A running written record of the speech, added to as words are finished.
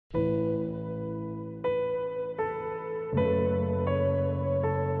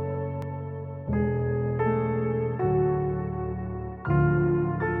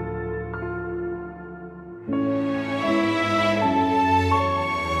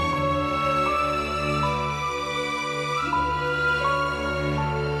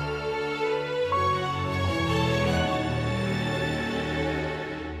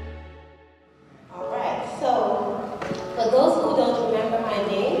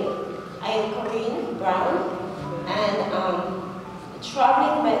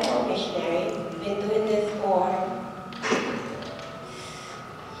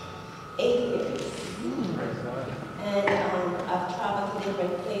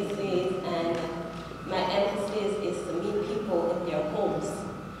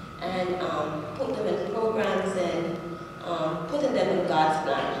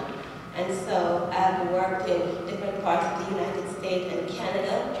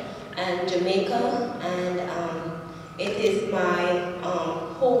and Jamaica, and it is my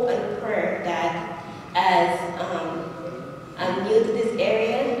hope and prayer that as I'm new to this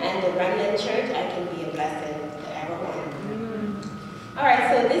area and the Remnant Church, I can be a blessing to everyone. All right,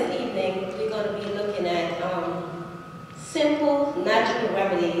 so this evening we're going to be looking at simple natural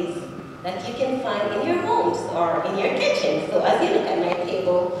remedies that you can find in your homes or in your kitchen. So as you look at my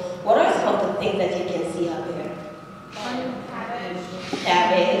table, what are some of the things that you can see up here?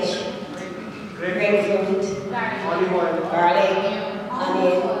 Cabbage, grapefruit, olive oil, garlic,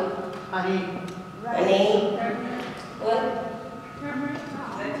 onion, honey, what?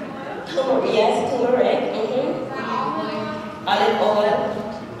 Turmeric, yes, turmeric, olive oil,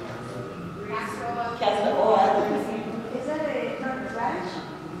 castor oil, Is that a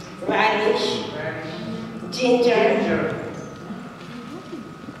radish, ginger, carrots.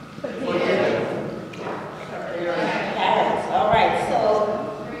 All right, so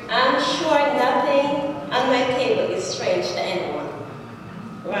I'm sure nothing on my table is strange to anyone,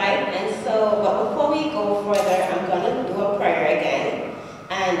 right? And so, but before we go further, I'm going to do a prayer again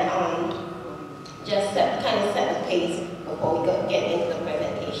and just kind of set the pace before we get into the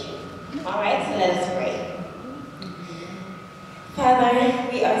presentation. All right, so let us pray. Father,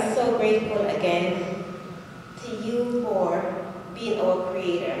 we are so grateful again to you for being our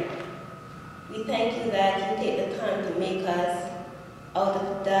creator. We thank you that you take the time to make us out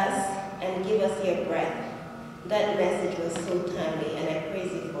of dust and give us your breath. That message was so timely, and I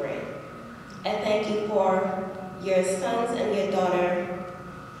praise you for it. I thank you for your sons and your daughter,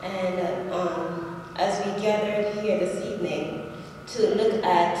 and as we gathered here this evening to look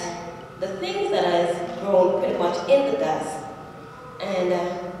at the things that has grown pretty much in the dust, and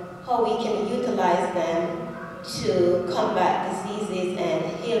how we can utilize them to combat diseases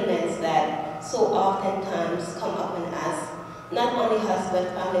and ailments that so oftentimes come up in us, not only us,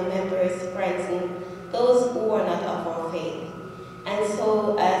 but family members, friends, and those who are not of our faith. And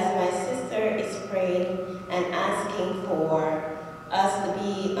so as my sister is praying and asking for us to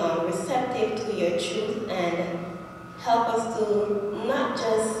be receptive to your truth and help us to not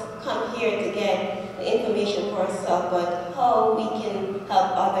just come here to get the information for ourselves, but how we can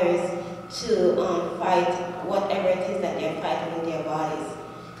help others to fight whatever it is that they're fighting in their bodies.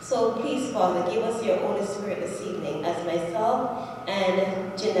 So please, Father, give us your Holy Spirit this evening as myself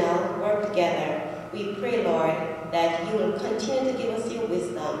and Janelle work together. We pray, Lord, that you will continue to give us your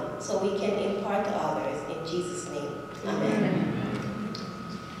wisdom so we can impart to others. In Jesus' name, amen.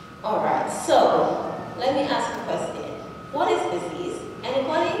 All right, so let me ask a question. What is disease?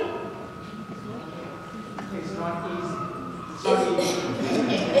 Anybody? It's not easy. It's not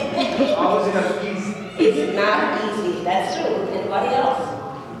easy. How is it not easy? It's not easy. That's true. Anybody else?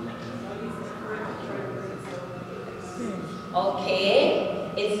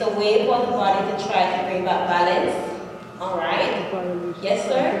 Okay. It's a way for the body to try to bring back balance. All right. Yes,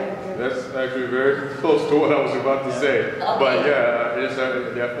 sir? That's actually very close to what I was about to say. Okay. But yeah, it's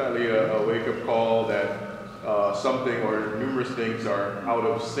definitely a wake-up call that something or numerous things are out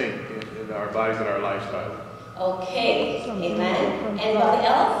of sync in our bodies and our lifestyle. Okay. Amen. Anybody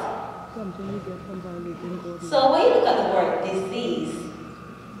else? So when you look at the word disease,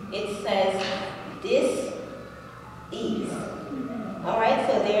 it says dis-ease. All right,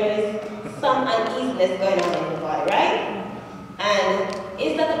 so there is some uneasiness going on in the body, right? And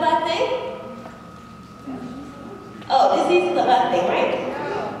is that a bad thing? Oh, disease is a bad thing, right?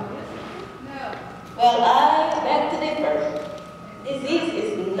 No. Well, I beg to differ. Disease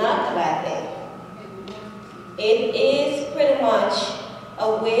is not a bad thing. It is pretty much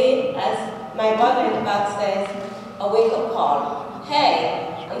a way, as my brother in the back says, a wake-up call.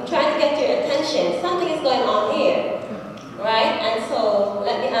 Hey, I'm trying to get your attention. Something is going on here. Right? And so,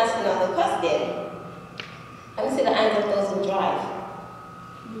 let me ask another question. Let me see the hands of those who drive.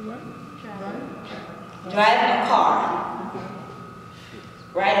 Drive a car.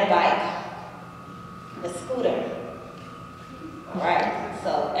 Ride a bike. A scooter. Alright,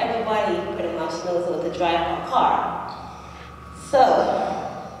 so everybody pretty much knows how to drive a car. So,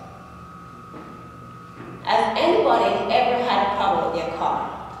 has anybody ever had a problem with their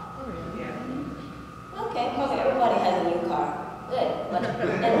car? Okay, probably everybody has a new car. Good. But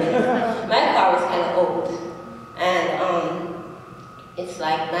anyways, my car is kind of old. And it's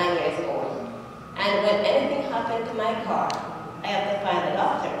like 9 years old. And when anything happened to my car, I have to find a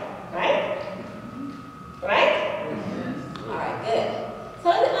doctor, right? Right? Alright, good. So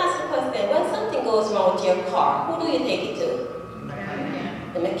let me ask you a question. When something goes wrong with your car, who do you take it to?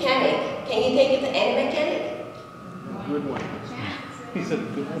 The mechanic. Can you take it to any mechanic? Good one. He said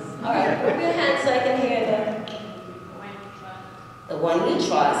good one. Alright, put your hands so I can hear the one you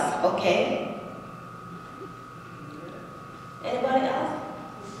trust, okay? Anybody else?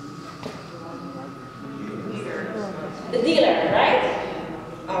 The dealer, right?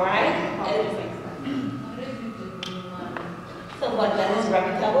 All right. And someone that is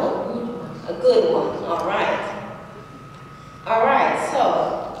reputable, a good one. All right. All right. So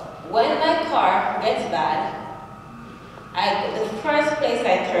when my car gets bad, the first place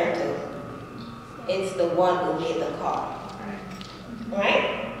I turn to is the one who made the car,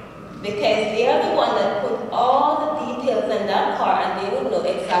 right? Because they are the one that put all the details in that car, and they would know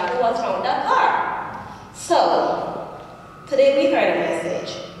exactly what's wrong with that car. So today we heard a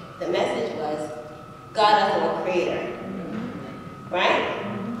message. The message was God as our creator, right?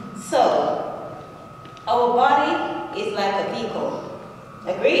 So our body is like a vehicle.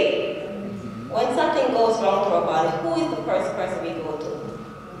 Agree? When something goes wrong to our body, who is the first person we go to?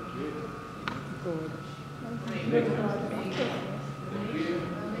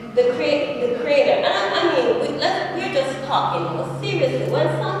 The creator. And I mean, we're just talking, but seriously, when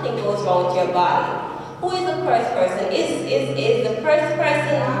something goes wrong with your body, who is the first person? Is the first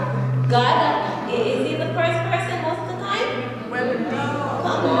person God? Is he the first person most of the time?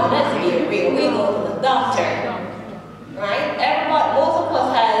 Come on, let's be real. We go to the doctor, right? Most of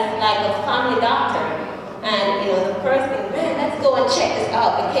us has like a family doctor, and the first thing, man, let's go and check this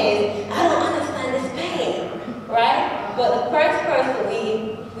out because I don't understand this pain, right? But the first person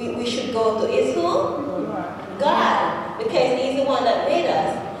we should go to is who? God, because He's the one that made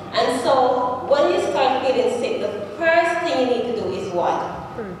us. And so when you start feeling sick, the first thing you need to do is what?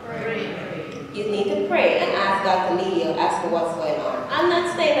 Pray. You need to pray and ask God to lead you, ask Him what's going on. I'm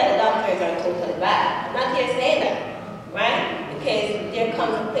not saying that the doctors are totally bad. I'm not here saying that, right? Because there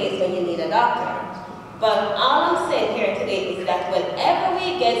comes a place when you need a doctor. But all I'm saying here today is that whenever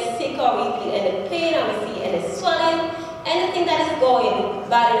we get sick or we feel any pain or we see any swelling, anything that is going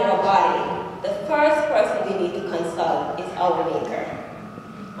bad in our body, the first person we need to consult is our Maker.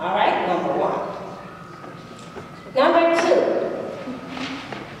 All right, number one. Number two,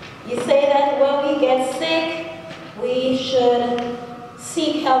 you say that when we get sick, we should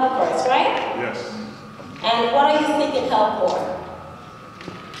seek help first, right? Yes. And what are you seeking help for?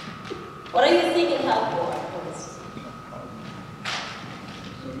 What are you seeking help for?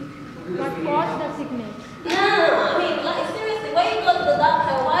 What caused the sickness? No, I mean, like, seriously, when you go to the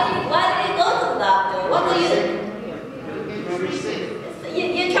doctor, why do you go to the doctor? What do you?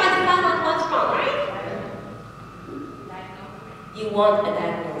 You're trying to find out what's wrong, right? You want a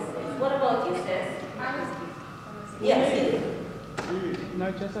diagnosis. What about you, sis? Yes, you do.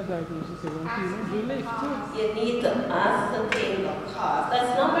 Not just a diagnosis, they want to relief too. You need to ascertain the cause.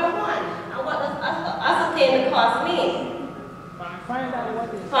 That's number one. And what does ascertain the cause mean? Find out what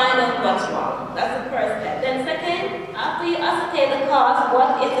is. Find out what's wrong. That's the first step. Then second, after you ascertain the cause,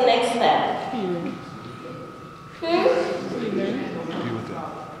 what is the next step? Healing. Healing.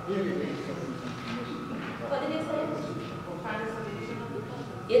 What did you say?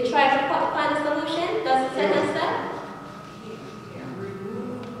 You try to find a solution? That's the second step?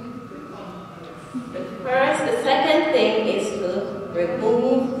 The second thing is to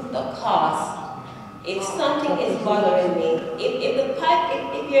remove the cause. If something is bothering me, if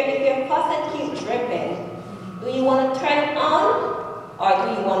your faucet keeps dripping, do you want to turn it on, or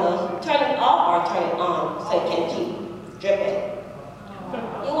do you want to turn it off or turn it on so it can keep dripping?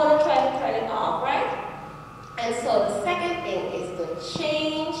 You want to try to turn it off, right? And so the second thing is to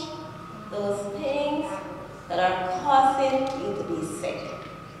change those things that are causing you to be sick,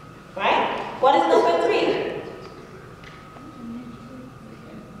 right? What is number three?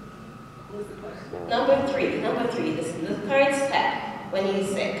 Number three, this is the third step when you're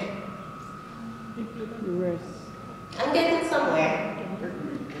sick. Rest. I'm getting somewhere.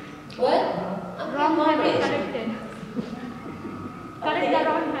 What? I'm Wrong habit remembering. corrected. Correct the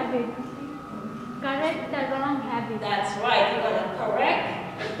wrong habit. Correct the wrong habit. That's right. You're going to correct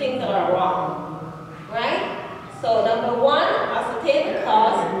the things that are wrong, right? So number one, ascertain the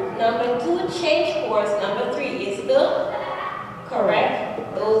cause. Number two, change course. Number three is to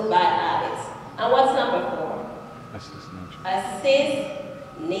correct those bad habits. And what's number four? Assist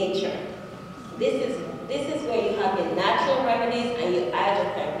nature. This is where you have your natural remedies and your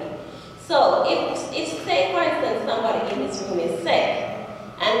hydrotherapy. So if say for instance somebody in this room is sick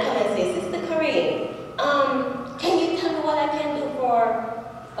and come and say, Sister Corrine, can you tell me what I can do for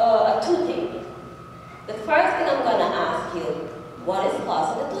a toothache? The first thing I'm gonna ask you, what is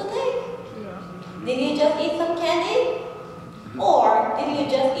causing the toothache? Did you just eat some candy? Or did you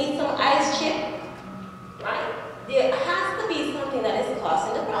just eat some ice chip? Right? There has to be something that is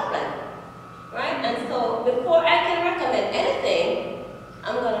causing the problem. right? And so before I can recommend anything,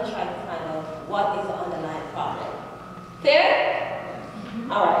 I'm going to try to find out what is the underlying problem. Fair?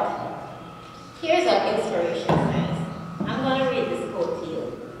 All right. Here's our inspiration science. I'm going to read this quote to you.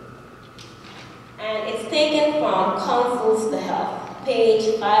 And it's taken from Counsels to Health,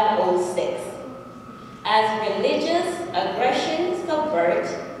 page 506. As religious aggression subvert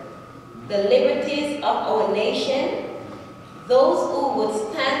the liberties of our nation, those who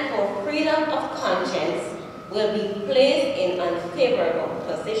would stand for freedom of conscience will be placed in unfavorable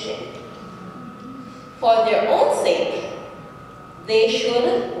position. For their own sake, they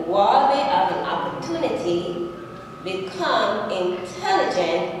should, while they have an opportunity, become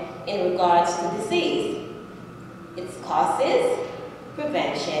intelligent in regards to disease, its causes,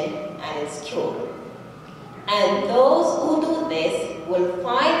 prevention, and its cure. And those who do this will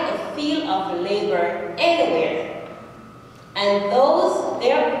find a field of labor anywhere. And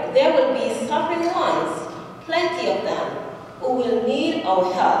there will be suffering ones, plenty of them, who will need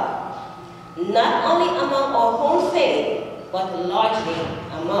our help, not only among our own faith, but largely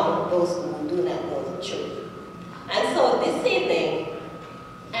among those who do not know the truth. And so this evening,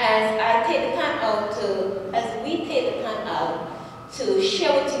 as we take the time out to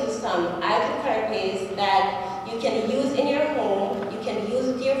share with you some therapies that you can use in your home, you can use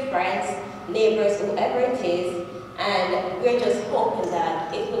with your friends, neighbors, whoever it is, and we're just hoping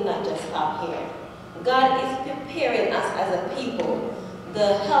that it will not just stop here. God is preparing us as a people.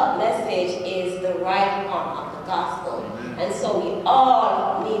 The health message is the right form of the gospel. And so we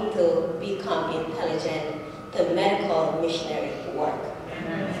all need to become intelligent to medical missionary work.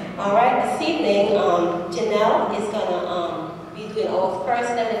 All right, this evening, Janelle is going to be doing our first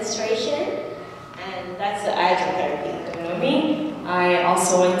demonstration, and that's the hydrotherapy. You know me? I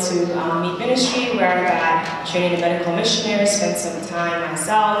also went to Meat Ministry, where I got training in medical missionary, spent some time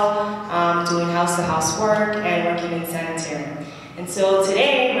myself doing house-to-house work and working in sanitarium. And so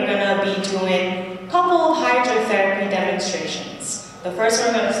today we're going to be doing a couple of hydrotherapy demonstrations. The first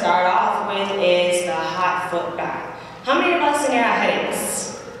one we're going to start off with is the hot foot bath. How many of us in here have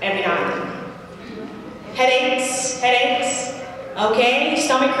headaches every now and then? Headaches? Okay,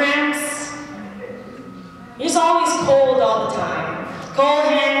 stomach cramps? You're just always cold all the time. Cold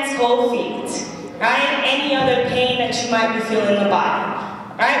hands, cold feet, right? Any other pain that you might be feeling in the body,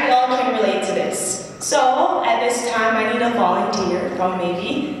 right? We all can relate to this. So, at this time, I need a volunteer from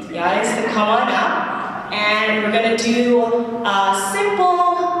maybe the audience to come on up, and we're gonna do a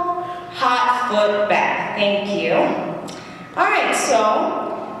simple hot foot bath. Thank you. All right,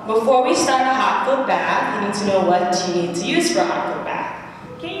 so before we start a hot foot bath, you need to know what you need to use for a hot foot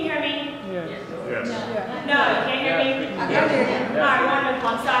bath. Can you hear me? Yes. No, you can't hear me? I can hear you. All right, wonderful.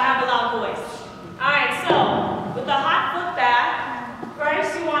 I'm sorry, I have a loud voice. All right, so with the hot foot bath,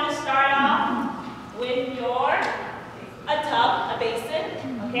 first you want to start off with a tub, a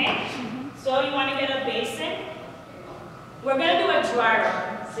basin, okay? So you want to get a basin. We're going to do a dry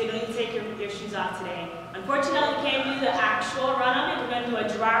run, so you don't need to take your shoes off today. Unfortunately, we can't do the actual run of it. We're going to do a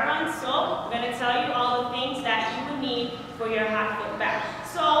dry run, so we're going to tell you all the things that you would need for your hot foot bath.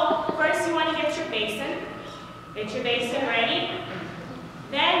 So first you want to get your basin. Get your basin ready.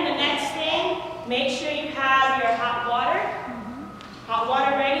 Then the next thing, make sure you have your hot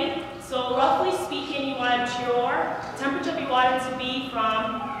water ready. So roughly speaking, you want your temperature of your water to be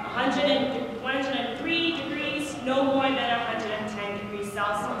from 103 degrees, no more than 110 degrees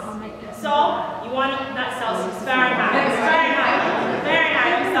Celsius. So you want to, not Celsius, Fahrenheit, I'm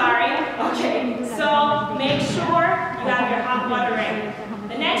sorry. Okay, so make sure you have your hot water ready.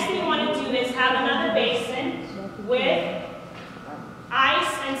 The next thing you want to do is have another basin with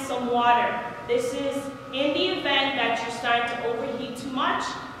ice and some water. This is in the event that you're starting to overheat too much.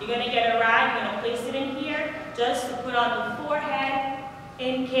 You're going to get a rag, you're going to place it in here just to put on the forehead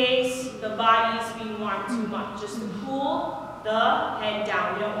in case the body is being warmed too much, just to cool the head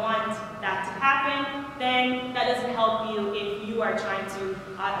down. We don't want that to happen. Then that doesn't help you if you are trying to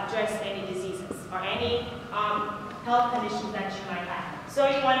address any diseases or any health conditions that you might have. So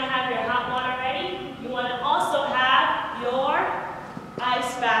you want to have your hot water ready. You want to also have your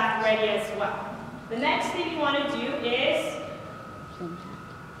ice bath ready as well. The next thing you want to do is,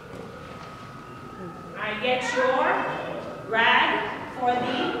 get your rag for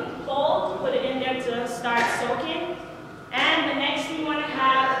the cold, put it in there to start soaking. And the next thing you want to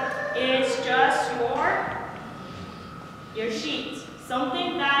have is just your sheet.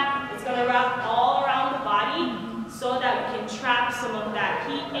 Something that is going to wrap all around the body so that we can trap some of that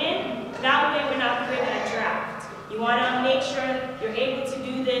heat in. That way we're not creating a draft. You want to make sure you're able to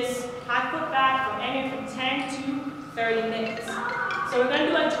do this hot foot bath from anywhere from 10 to 30 minutes. So we're going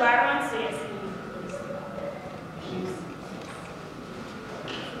to do a dry run, so yes.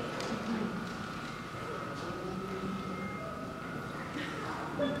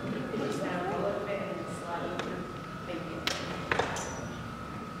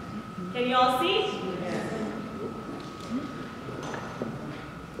 you all see?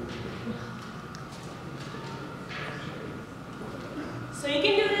 So you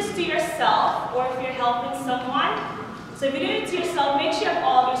can do this to yourself, or if you're helping someone. So if you're doing it to yourself, make sure you have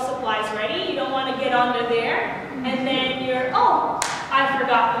all of your supplies ready. You don't want to get under there, and then you're, oh, I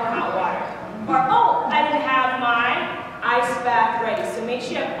forgot more hot water. Or, oh, I didn't have my ice bath ready. So make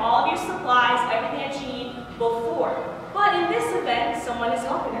sure you have all of your supplies, everything that you need before. But in this event, someone is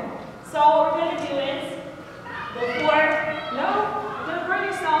helping her. So what we're going to do is, don't burn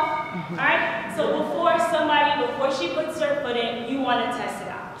yourself. All right? So before she puts her foot in, you want to test it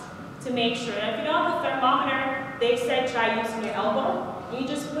out to make sure. And if you don't have a thermometer, they said try using your elbow. You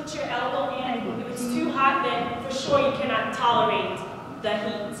just put your elbow in. If it's too hot, then for sure you cannot tolerate the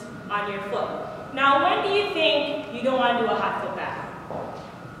heat on your foot. Now, when do you think you don't want to do a hot foot bath?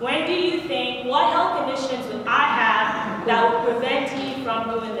 When do you think, what health conditions would I have that would prevent me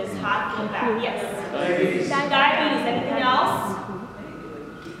from doing this hot foot bath? Yes. Diabetes. Anything else?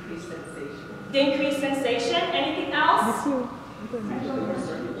 Decreased sensation. Anything else?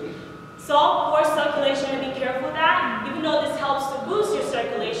 So, poor circulation, be careful of that. Even though this helps to boost your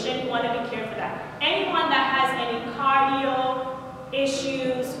circulation, you want to be careful of that. Anyone that has any cardio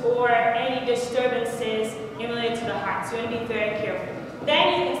issues or any disturbances related to the heart, so you want to be very careful.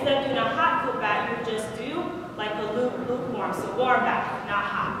 Then, instead of doing a hot foot bath, you just do like a lukewarm, so warm bath, not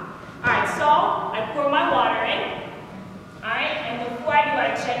hot. Alright, so I pour my water in. Alright, and before I do,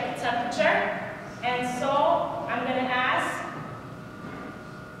 I check the temperature. And so I'm going to ask,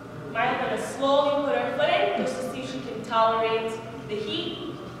 I'm going to slowly put her foot in just to see if she can tolerate the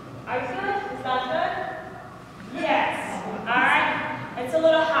heat. Are you good? Is that good? Yes. Alright. It's a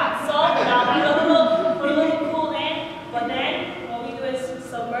little hot, so now put a little cool in, but then what we do is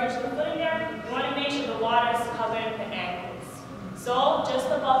submerge the foot in there. You want to make sure the water is covering the ankles. So just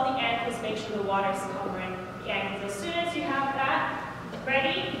above the ankles, make sure the water is covering the ankles. As soon as you have that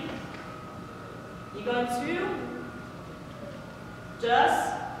ready, you're going to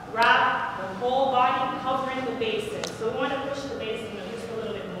just wrap the whole body covering the basin. So we want to push the basin just a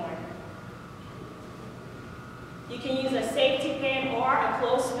little bit more. You can use a safety pin or a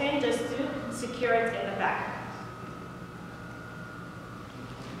clothespin just to secure it in the back.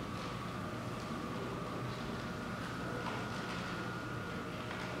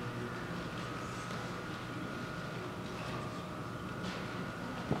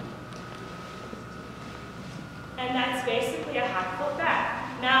 And that's basically a hot foot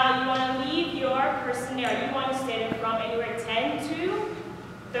bath. Now you want to leave your person there. You want to stay there from anywhere 10 to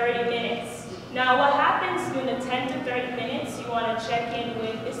 30 minutes. Now what happens during the 10 to 30 minutes, you want to check in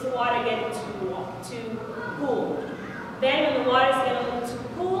with, is the water getting too cool? Then when the water is getting a little too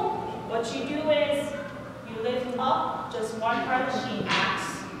cool, what you do is you lift up just one part of the sheet,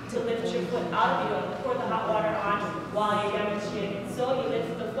 axe to lift your foot out. You don't pour the hot water on while you're demonstrating. So you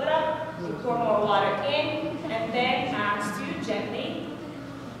lift the foot up, you pour more water in, and then axe to gently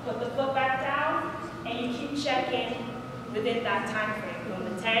put the foot back down, and you keep checking within that time frame,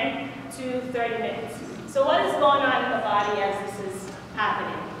 from the 10 to 30 minutes. So what is going on in the body as this is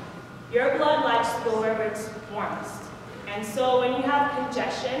happening? Your blood likes to go wherever it's warmest. And so when you have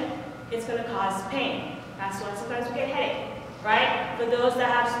congestion, it's going to cause pain. That's why sometimes we get headache, right? For those that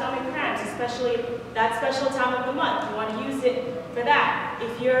have stomach cramps, especially that special time of the month, you want to use it for that.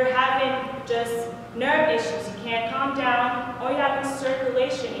 If you're having just nerve issues, you can't calm down, or you're having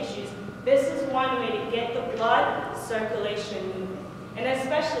circulation issues, this is one way to get the blood circulation moving. And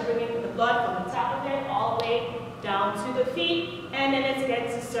especially bringing the blood from the top of the head all the way down to the feet, and then it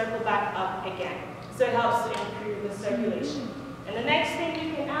gets to circle back up again. So it helps to improve the circulation. And the next thing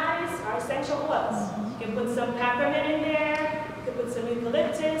you can add is our essential oils. You can put some peppermint in there, you can put some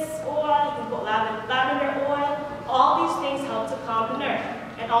eucalyptus oil, you can put lavender oil. All these things help to calm the nerve.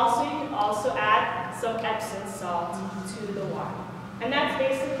 And also you can also add some Epsom salt to the water. And that's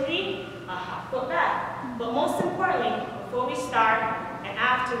basically a hot foot bath. But most importantly, before we start and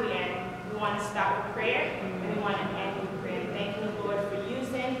after we end, we want to start with prayer and we want to end with prayer. Thanking the Lord for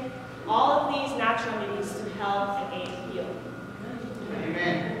using all of these natural remedies to help and aid heal.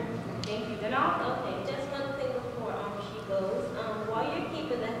 Amen. Thank you. Denal? Okay, just one thing before she goes. While you're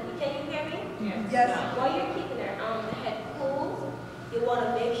keeping the, can you hear me? Yes. While you're keeping her the head cool, you want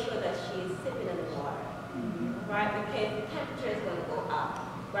to make sure that she is sipping in the water, right? Because the temperature is going to go up,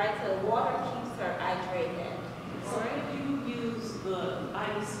 right? So the water keeps her hydrated. So if you use the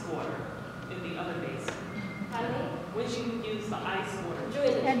ice water in the other basin, Pardon me? would you use the ice water?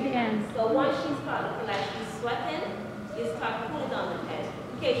 During the At the end. So once she starts looking like she's sweating, you start cooling down the head.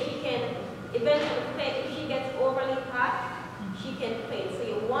 Okay, she can eventually faint. If she gets overly hot, she can faint. So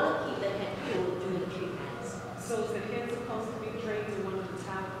you want to keep the head So is the head supposed to be draped in one of the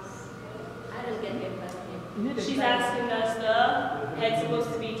towels? I don't get your question. She's asking us the head's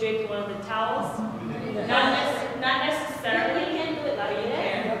supposed to be draped in one of the towels. Not necessarily. You can do it like You this.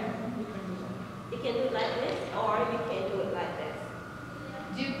 can. You can do it like this, or you can do it like this.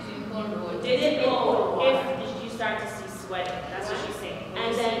 Did it go if you start to see sweating? That's what she's saying. And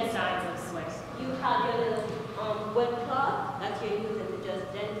And then- then signs of sweating. You have your little wet cloth that you're using to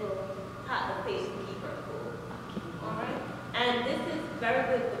just gentle pat the face to keep her cool. Alright? And this is very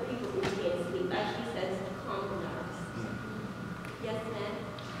good for people who can't sleep. As she says, to calm the nerves. Yes, ma'am?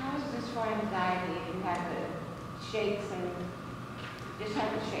 How is this for anxiety if you have the shakes and just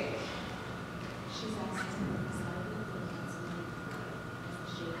have the shakes? She's asking.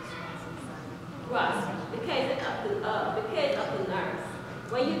 Right. Because of the nerves.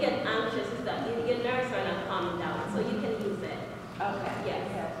 When you get anxious, it's that your nerves are not calming down, so you can use it. Okay.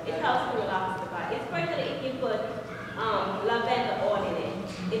 Yes. It helps to relax the body, especially if you put lavender oil in it,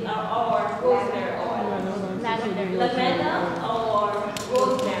 or rosemary oil. Lavender or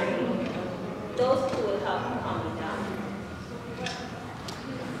rosemary. Those two will help calm you down.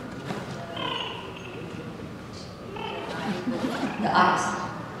 The ice.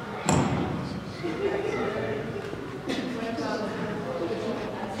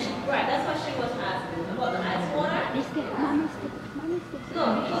 Right, that's what she was asking. About the ice water? No,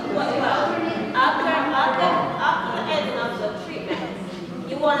 after the ending of the treatment,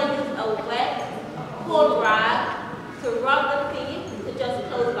 you want to use a wet, cold rag to rub the feet to just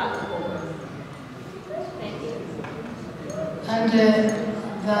close back the pores. Thank you.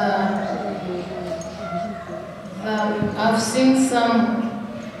 And I've seen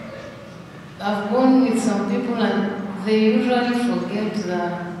I've gone with some people and they usually forget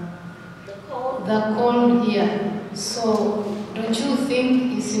the cold here. So don't you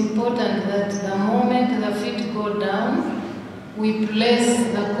think it's important that the moment the feet go down, we place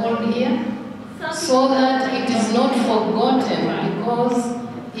the cold here? So that it is not forgotten, because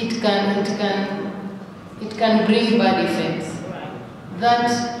it can bring bad effects. That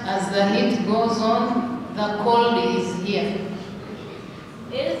as the heat goes on, the cold is here.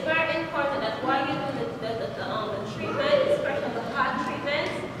 It is very important that while you do the treatment, especially the hot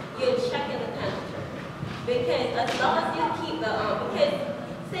treatments, you're checking the temperature. Because as long as you keep because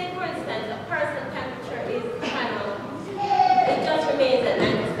say for instance, a person's temperature is it just remains at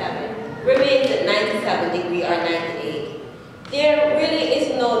 97 degrees or 98. There really is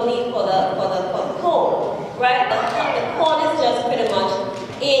no need for the cold, right? The cold is just pretty much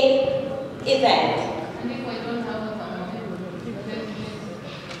in event.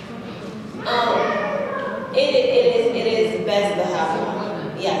 It is best to have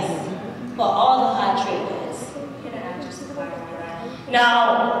one, yes, for all the hot treatments.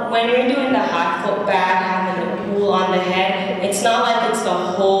 Now, when you're doing the hot foot bath, having the pool on the head, it's not like it's the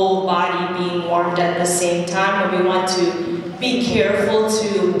whole body being warmed at the same time, where we want to be careful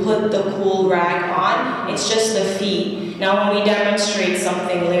to put the cool rag on. It's just the feet. Now, when we demonstrate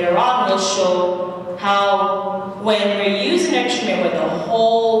something later on, we'll show how when we're using a treatment where the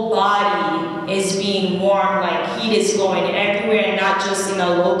whole body is being warmed, like heat is going everywhere and not just in a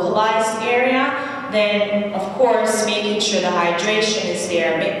localized area, then of course making sure the hydration is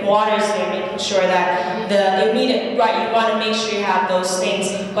there, water is there, making sure that the immediate, right, you want to make sure you have those things.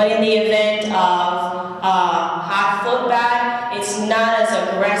 But in the event of hot foot bath, it's not as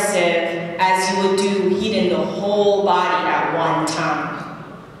aggressive as you would do heating the whole body at one time.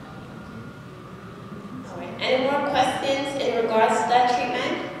 All right. Any more questions in regards to that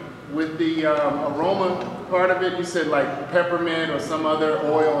treatment? With the aroma part of it, you said like peppermint or some other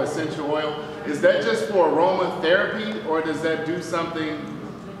oil, essential oil. Is that just for aromatherapy, or does that do something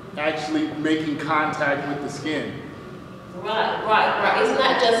actually making contact with the skin? Right. It's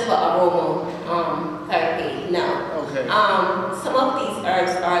not just for aroma therapy, no. Okay. Some of these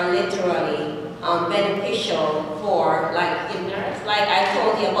herbs are literally beneficial for like your nerves. Like I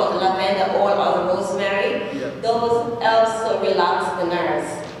told you about the lavender oil or the rosemary. Yeah. Those helps to relax the nerves.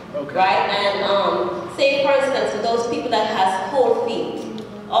 Okay. Right? And say for instance, for those people that has cold feet,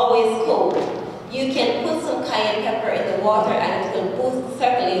 always cold, you can put some cayenne pepper in the water and it will boost the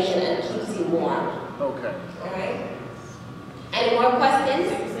circulation and keeps you warm. Okay. All right? Any more questions?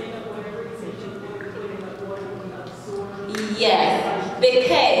 Yes,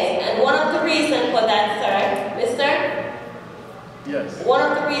 because, and one of the reasons for that, sir, mister? Yes. One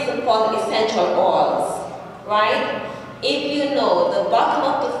of the reasons for the essential oils, right? If you know, the bottom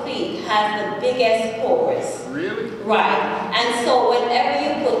of the feet has the biggest pores. Really? Right. And so whenever you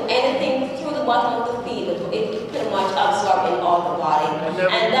put anything through the bottom of the feet, it pretty much absorbs in all the body.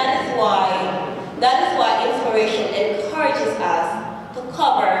 And that is why inspiration encourages us to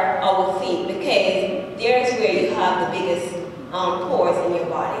cover our feet because there's where you have the biggest pores in your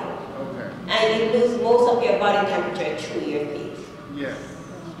body. Okay. And you lose most of your body temperature through your feet. Yes.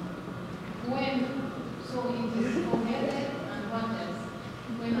 So it is for headache and what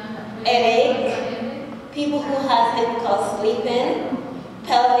else? Headache, people who have difficult sleeping,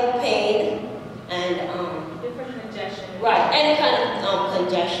 pelvic pain, and Different congestion. right, any kind of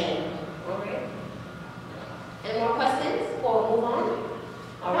congestion. All right. Any more questions before we move on?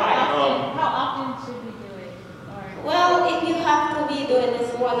 All right. How often should we do it? Or Well, if you have to be doing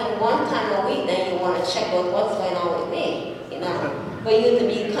this more than one time a week, then you want to check out what's going on with me, you know. For you to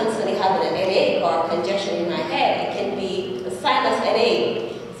be constantly having an headache or congestion in my head, it can be a sinus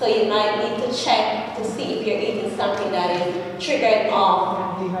headache. So you might need to check to see if you're eating something that is triggered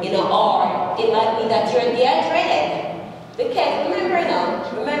off, you know, or it might be that you're dehydrated. Because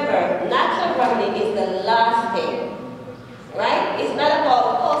remember, natural remedy is the last thing, right? It's not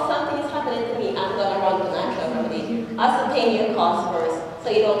about, oh, something is happening to me, I'm going to run to natural remedy. Ascertain your cause first, so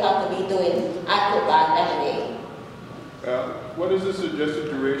you don't have to be doing active bath every day. What is the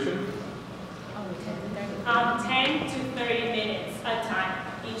suggested duration? 10 to 30 minutes a time,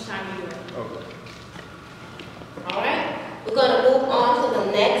 each time you do it. Okay. All right? We're going to move on to the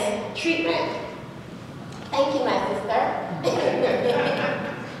next treatment. Thank you, my sister.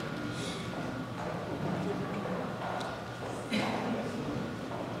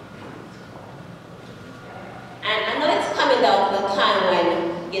 And I know it's coming down to the time when,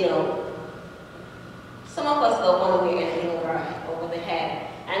 you know, some of us don't want to wear anything over the head.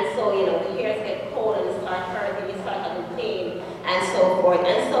 And so, you know, the hairs get cold and it starts hurting, you start having pain, and so forth.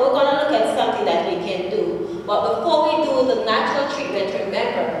 And so we're going to look at something that we can do. But before we do the natural treatment,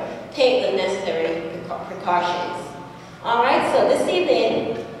 remember, take the necessary precautions. All right, so this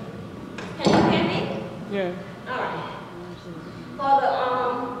evening, can you hear me? Yeah. All right.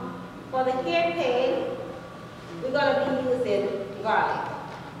 For the hair pain, we're going to be using garlic.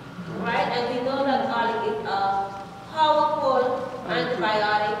 Right? And we know that garlic is a powerful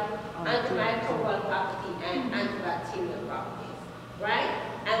antibiotic, antimicrobial property, and antibacterial properties. Right?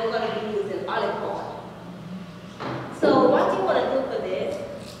 And we're going to be using olive oil. So what you want to do for this,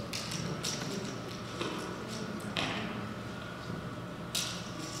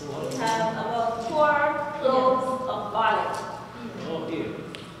 we have about 4 cloves of garlic.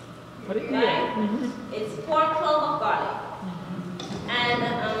 Right? It's 4 cloves of garlic. And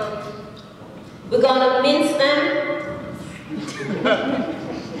we're going to mince them.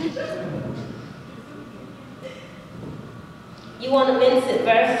 You want to mince it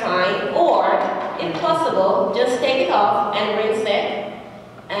very fine, or if possible, just take it off and rinse it.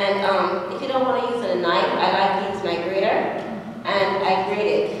 And if you don't want to use a knife, I like to use my grater, and I grate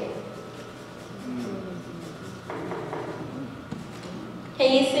it. Can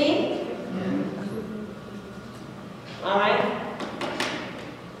you see? All right.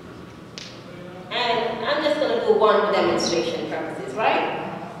 And I'm just going to do one for demonstration purposes, right?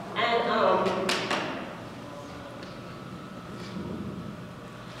 And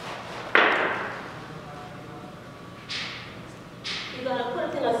you're going to put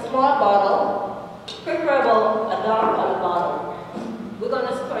it in a small bottle, preferable a dark colored bottle. We're going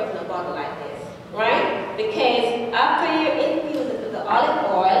to store it in a bottle like this, right? Because after you infuse it with the olive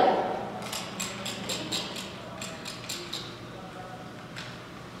oil,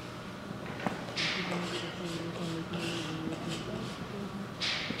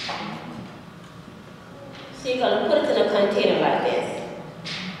 so you're going to put it in a container like this,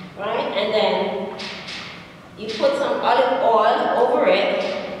 right? And then you put some olive oil over it.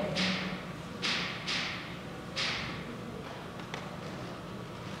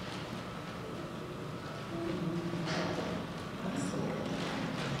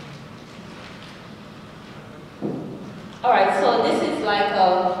 All right, so this is like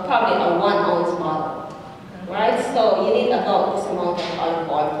probably a 1 ounce bottle, right? So you need about this amount of olive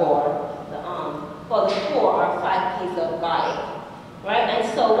oil for the 4 or 5 pieces of garlic, right? And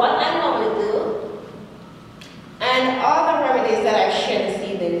so what I'm going to do, and all the remedies that I've shared this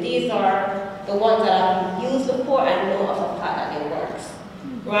evening, these are the ones that I've used before and know of a fact that it works,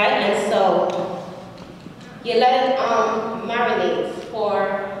 right? And so you let it marinate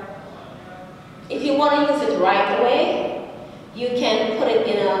for, if you want to use it right away, you can put it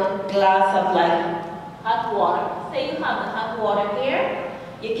in a glass of like hot water. Say you have the hot water here,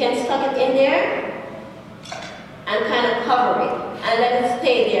 you can stuck it in there and kind of cover it and let it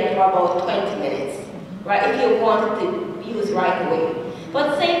stay there for about 20 minutes, right, if you want it to use right away.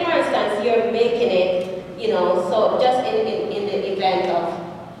 But say for instance you're making it, you know, so just in the event of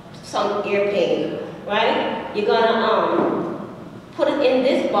some ear pain, right? you're gonna put it in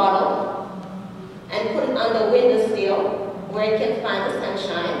this bottle and put it on the windowsill where it can find the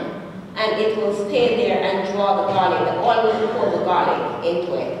sunshine, and it will stay there and draw the garlic. The oil will pour the garlic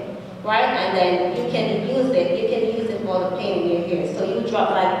into it, right? And then you can use it. You can use it for the pain in your hair. So you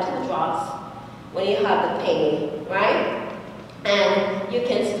drop like 2 drops when you have the pain, right? And you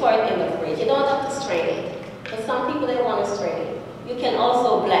can store it in the fridge. You don't have to strain it. For some people, they want to strain it. You can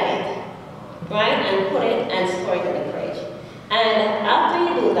also blend it, right? And put it and store it in the fridge. And after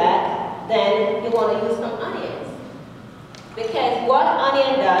you do that, then you want to use some onions. Because what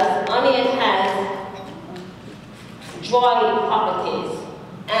onion does, onion has drying properties,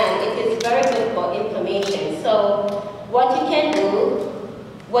 and it is very good for inflammation. So what you can do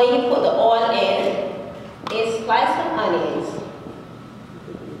when you put the oil in is slice some onions.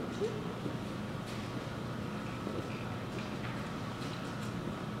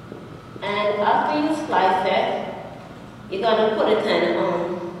 And after you slice it, you're going to put it in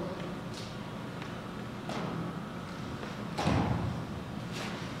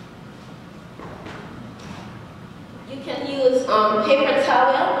you can use paper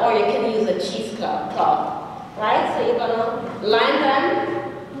towel, or you can use a cheesecloth, right? So you're going to line them.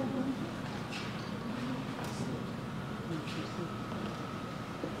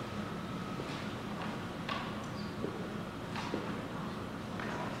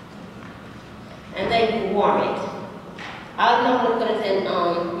 And then you warm it. I'll normally put it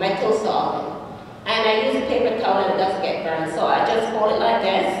in my toaster oven. And I use a paper towel and it doesn't get burned. So I just fold it like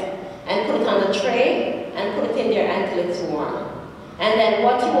this and put it on the tray and put it in there until it's warm. And then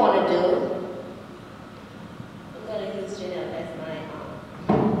what you want to do, I'm going to use Janelle as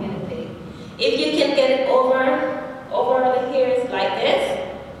my guinea pig. If you can get it over the hairs like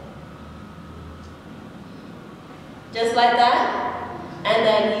this, just like that, and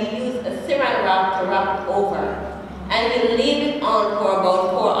then you use a saran wrap to wrap over. And you leave it on for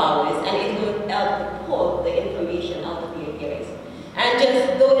about 4 hours, and it will help to pull the inflammation out of your hairs. And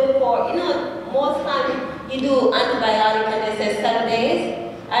just do it for, most times you do antibiotic and they say 7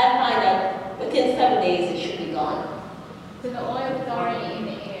 days. I find that within 7 days it should be gone. So the oil is already in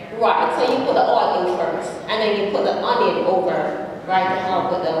the air. Right, so you put the oil in first, and then you put the onion over, right, to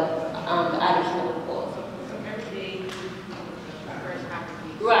help with the additional pull. So every day, first half of the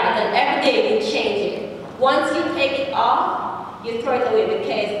week. Right, and every day you change it. Once you take it off, you throw it away,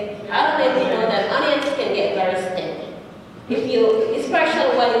 because I don't know if you know that onions can get very sticky.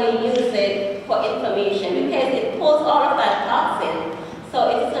 Especially when you use it for inflammation, because it pulls all of that toxin, so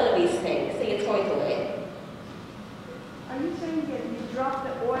it's going to be stink, so you throw it away. Are you saying that you drop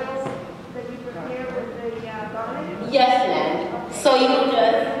the oils that you prepare with the garlic? Yes, ma'am. So you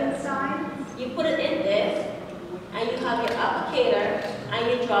just, Inside? you put it in this, and you have your applicator, and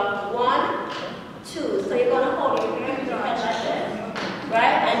you drop 1, 2. So you're going to hold your hair like this,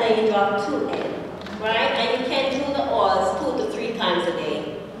 right? And then you drop 2 in, right? And you can do the oils 2 to 3 times a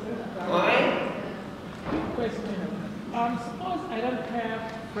day, all right? Quick question. Suppose I don't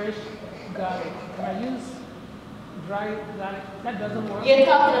have fresh garlic. Can I use dry garlic? That doesn't work. You're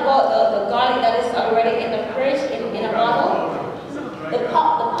talking about the garlic that is already in the fridge, in a bottle? The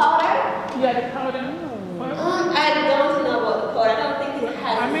powder? Yeah, the powder. I don't know about the powder. I don't think it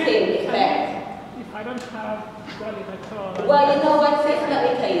has the same effect. If I don't have garlic at all. Well, you know what, sis, let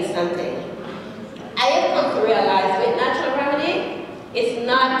me tell you something. I have come to realize with natural remedy, it's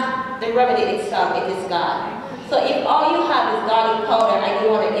not the remedy itself, it is God. So if all you have is garlic powder and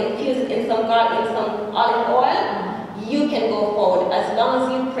you want to infuse it in some garlic, in some olive oil, you can go forward as long as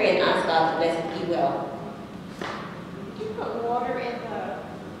you pray and ask God to bless it, He will. Did you put water in the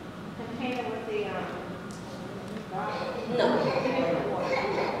container with the garlic? No.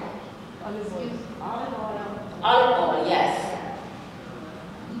 Olive oil. Olive oil. Olive oil, yes.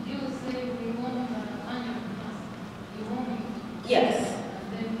 Did you say we want onion? You want it? Yes.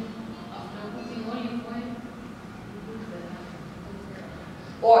 And then after putting olive oil, you put the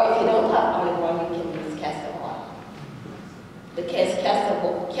Or if you don't have olive oil, you can use castor oil. Because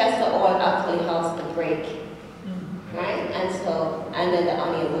castor oil actually helps to break, right? And then the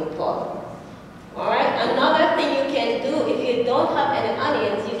onion will pull. All right. Another thing you can do if you don't have any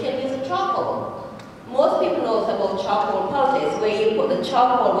onions, you can use a charcoal. Most people know about charcoal poultice, where you put the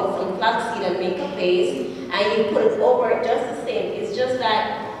charcoal with some flaxseed and make a paste, and you put it over it just the same. It's just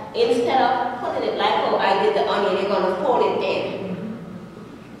that instead of putting it like how I did the onion, you're going to fold it in,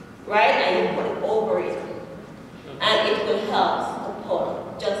 right? And you put it over it, and it will help to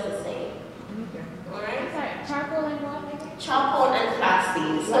pull just the same. All right? Sorry, charcoal and what? Charcoal and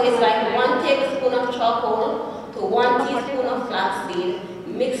flaxseed. So it's like 1 tablespoon of charcoal to 1 teaspoon of flaxseed.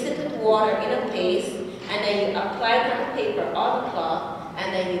 Mix it with water in a paste, and then you apply it on the paper or the cloth, and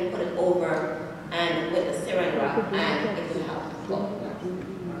then you put it over and with the saran wrap, and it will help to flow.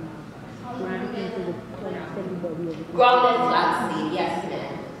 Grounded flaxseed, yes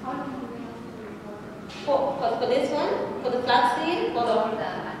ma'am. For this one, for the flaxseed, for the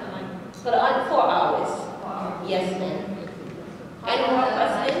 4 hours. Yes ma'am. Any more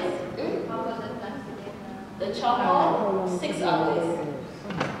questions? The charcoal, 6 hours.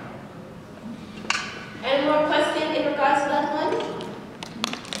 Any more questions in regards to that one?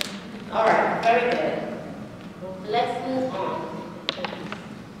 All right, very good. Let's move on.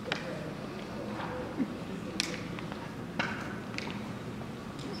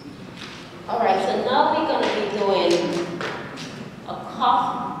 All right, so now we're going to be doing a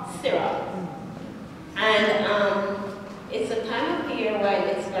cough syrup. And it's a time of year when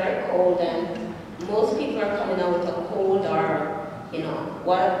it's very cold and most people are coming out with a cold or,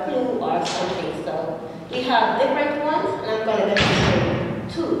 water flu or something. So we have different ones, and I'm going to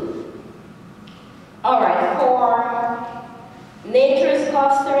demonstrate 2. All right, for Nature's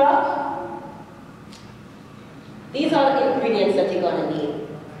cough syrup, these are the ingredients that you're going to need.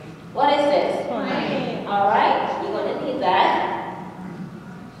 What is this? Honey. All right, you're going to need that.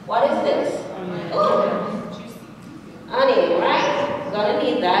 What is this? Oh, honey, right? You're going to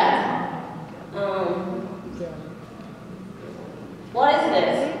need that. What is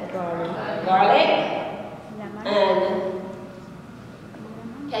this? Garlic. And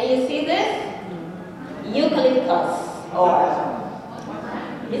can you see this? Eucalyptus oil.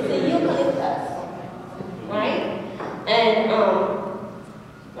 It's a eucalyptus, right? And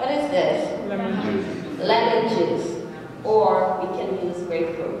what is this? Lemon juice. Lemon juice. Or we can use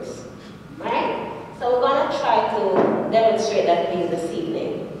grapefruits, right? So we're going to try to demonstrate that for you this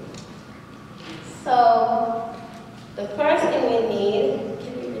evening. So the first thing we need,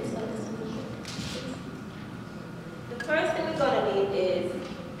 can we rinse out this one? The first thing we're going to need is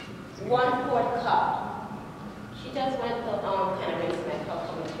 1/4 cup. She just went to kind of rinse my cup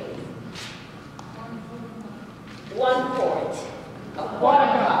on my face. 1/4. A quarter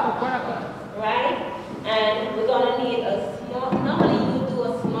cup. Right? And we're going to need a small, normally you do a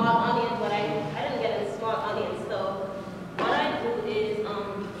small onion, but I didn't get a small onion, so what I do is,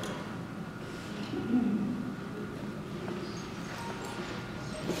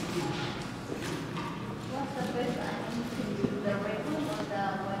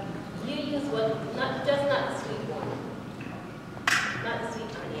 you use what, not the sweet one, not the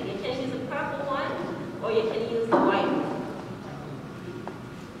sweet onion. You can use the purple one, or you can use the white one.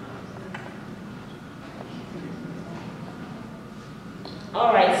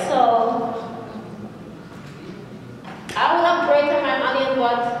 All right, so I will have grated my onion,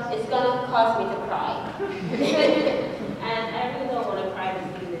 but it's gonna cause me to cry. And I really don't want to cry this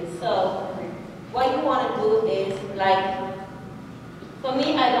evening. So what you want to do is, like, for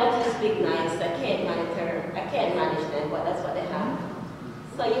me, I don't use big knives. I can't manage them, but that's what they have.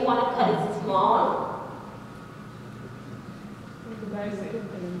 So you want to cut it small.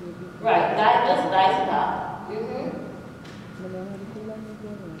 Right, just dice it up.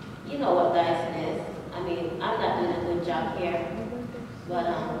 You know what dicing is. I mean, I'm not doing a good job here, but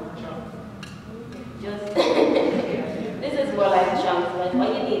just this is more like chunks, but what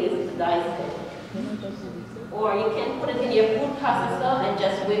you need is to dice it. Or you can put it in your food processor and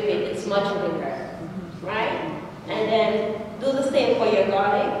just whip it. It's much quicker, right? And then do the same for your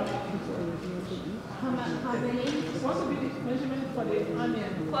garlic. How many? What's the measurement for the onion?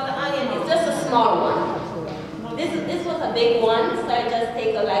 For the onion, it's just a small one. This was a big one, so I just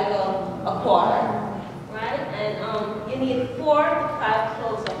take like a quarter, right? And you need 4 to 5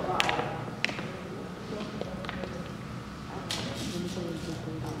 cloves of garlic.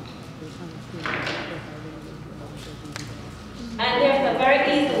 And there's a very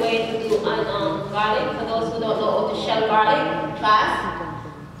easy way to do garlic for those who don't know how to shell garlic fast.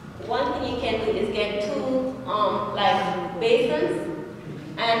 One thing you can do is get 2 like basins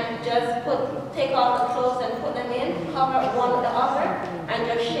and just take off the cloves and put them in, cover one with the other, and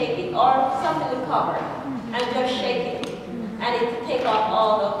just shake it, or something with cover, and just shake it, and it will take off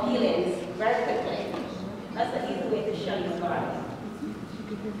all the peelings very quickly. That's an easy way to shell your garlic.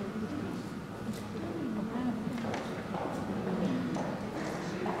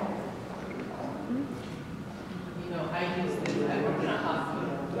 I use this. I work in a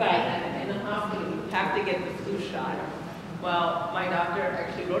hospital. Right. And in a hospital, you have to get the flu shot. Well, my doctor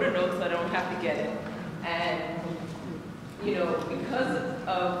actually wrote a note so I don't have to get it. And, because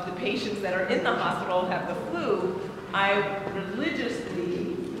of the patients that are in the hospital have the flu, I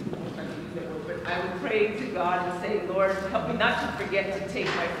religiously I would pray to God and say, Lord, help me not to forget to take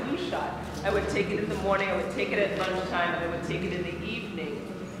my flu shot. I would take it in the morning, I would take it at lunchtime, and I would take it in the evening.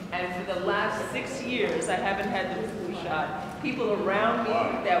 And for the last 6 years, I haven't had the flu shot. People around me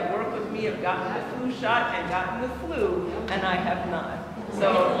that work with me have gotten the flu shot and gotten the flu, and I have not.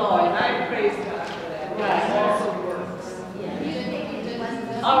 So I praise God for that. It also works.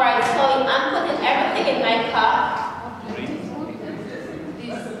 All right, so I'm putting everything in my cup.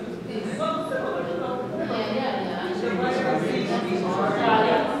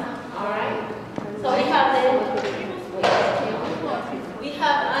 All right. So we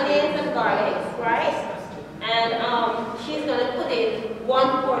have onions and garlic, right? And she's gonna put in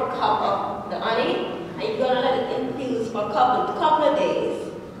 1/4 cup of the onion, and you're gonna let it infuse for a couple of days.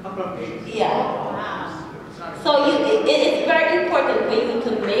 Yeah. So it is very important for you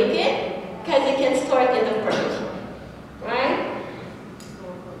to make it, because you can store it in the fridge, right?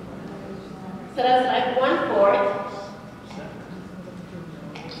 So that's like 1/4.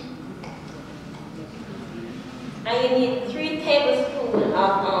 And you need 3 tablespoons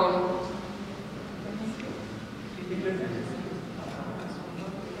of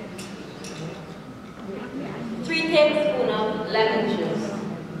 3 tablespoons of lemon juice.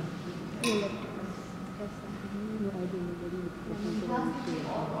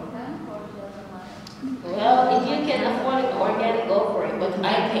 Well, if you can afford it organic, go for it, but I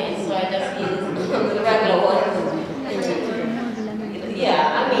can't, so I just use the regular ones.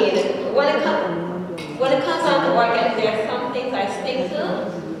 Yeah, I mean, when it comes down to organic, there are some things I stick to,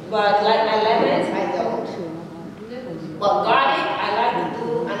 but like my lemons, I don't. But garlic, I like to do,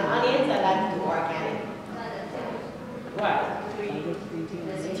 and onions, I like to do organic. Right.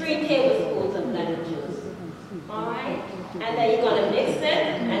 3 tablespoons of lemon juice. All right? And then you're going to mix it,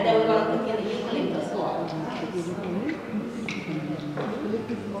 and then we're going to put in the eucalyptus oil.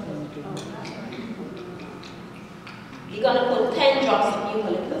 You're going to put 10 drops of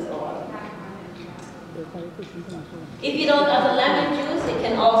eucalyptus oil. If you don't have the lemon juice, you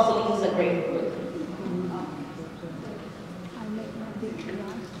can also use a grapefruit.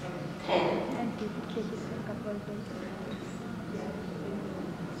 10.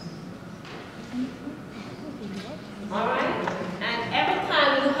 All right? And every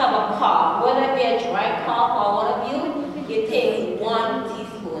time you have a cough, whether it be a dry cough or what have you take 1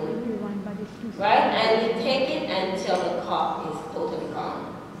 teaspoon, right? And you take it until the cough is totally gone,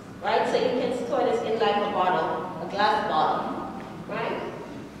 right? So you can store this in like a bottle, a glass bottle, right?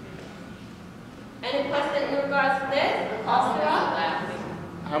 Any question in regards to this? The cough syrup?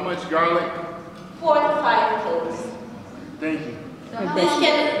 How much garlic? 4 to 5 cloves. Thank you.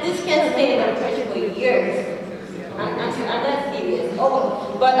 This can stay in the fridge for years. I'm not serious.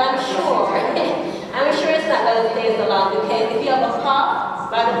 Oh, but I'm sure it's not going to stay so long, because if you have a cough,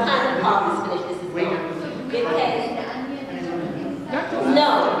 by the time the cough is finished, this is gone. Because no,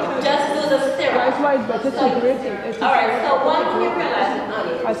 just do the syrup. That's why it's better to grate it. All right. So one thing you realize with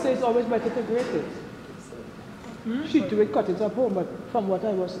onions. I say it's always better to grate it. She do it, cut it up home, but from what I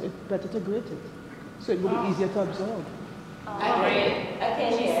was, it's better to grate it, so it will be easier to absorb. Okay.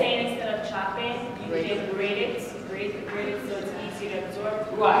 She's saying instead of chopping, you can grate it so it's easier to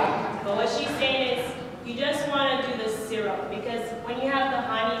absorb. Right. But what she's saying is, you just want to do the syrup, because when you have the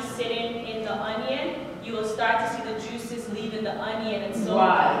honey sitting in the onion, you will start to see the juices leaving the onion, and so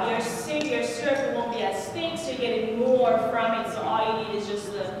your syrup won't be as thick, so you're getting more from it. So all you need is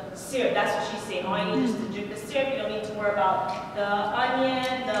just the syrup. That's what she's saying. All you need is to drink the syrup. You don't need to worry about the onion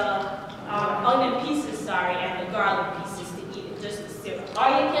pieces, and the garlic pieces to eat it. Just the syrup. Or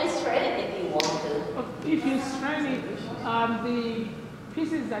you can strain it if you want to. If you strain it, the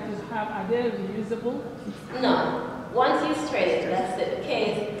pieces that you have, are they reusable? No. Once you strain it, that's it.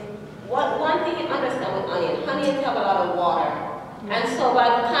 Okay. One thing you understand with onions have a lot of water. And so by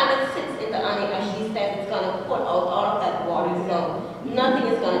the time it sits in the onion, as she said, it's going to put out all of that water. So nothing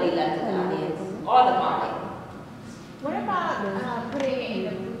is going to be left in the onions or the garlic. What about putting it in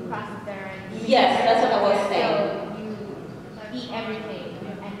the food processor? And yes, that's what I was saying. So you eat everything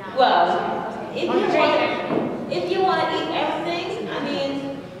and not. Well, if you want to eat everything, I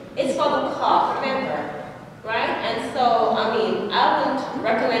mean, it's for the cough, remember. Right? And so, I mean, I wouldn't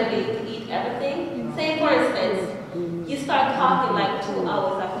recommend you to eat everything. Say, for instance, you start coughing like 2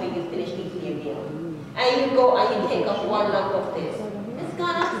 hours after you finish eating your meal. And you go and you take up 1 lump of this. It's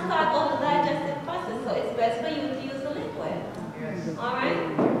going to start all the digestive process, so it's best for you to use the liquid. Alright?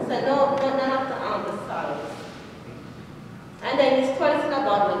 So none of the solids. And then you store this in a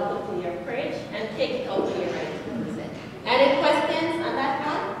bottle and put it in your fridge and take it out when you're ready to use it. Any questions on that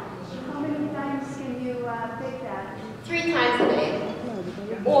one? How many times can you take that? 3 times a day.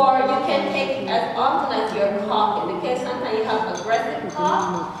 Or you can take take it as often as you're coughing, because sometimes you have aggressive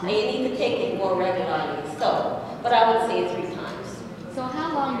cough, and you need to take it more regularly. So, but I would say 3 times. So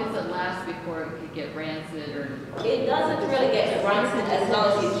how long does it last before it could get rancid or? It doesn't really get rancid as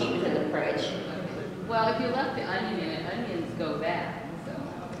long as you keep it in the fridge. Well, if you left the onion in it, onions go bad. So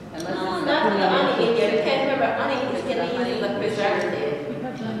unless No, it's not the onion in there. Because remember, onion is going to use a preservative.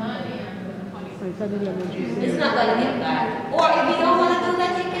 It's not going to get bad. Or if you don't want to do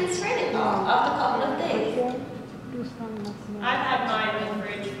that, you can strain it after a couple of days. I've had mine in the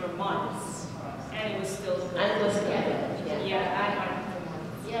fridge for months, and it was still good. And it was good. Yeah, I had mine for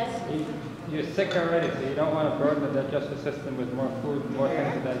months. Yes. You're sick already, so you don't want to burden the digestive system with more food, more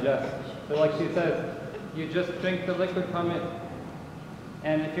things to digest. So like she says, you just drink the liquid from it.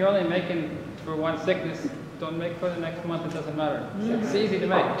 And if you're only making for one sickness, don't make for the next month, it doesn't matter. It's easy to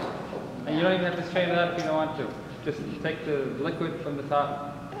make. And you don't even have to strain it out if you don't want to. Just take the liquid from the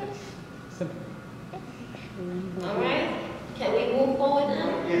top. It's simple. All right. Can we move forward now?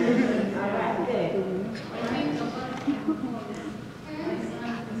 All right, good.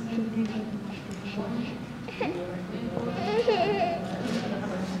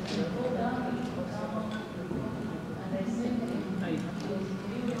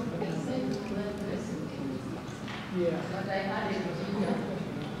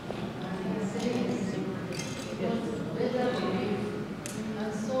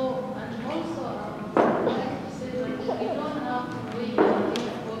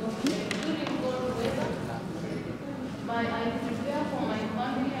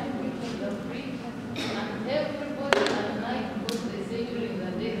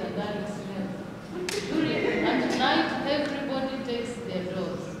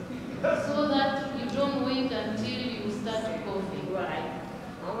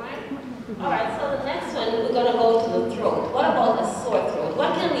 Alright, so the next one, we're going to go to the throat. What about a sore throat?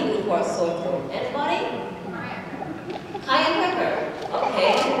 What can we do for a sore throat? Anybody? Cayenne pepper.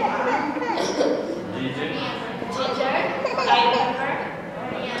 Okay. Ginger. Cayenne pepper.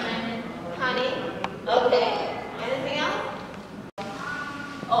 Honey. Okay. Anything else?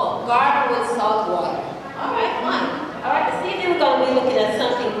 Oh, gargle with salt water. Alright, fine. Alright, this evening we're going to be looking at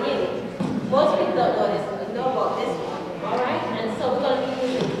something new. Most people don't know about this one. Alright, and so we're going to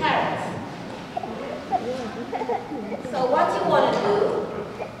be using carrots. So what you want to do,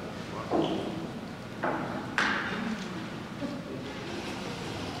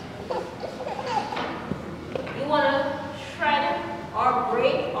 you want to shred or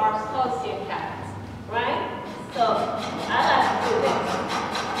break or pulse your carrots, right? So I like to do this.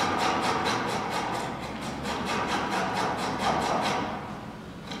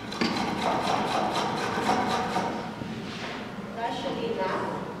 That should be enough.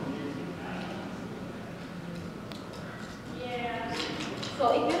 So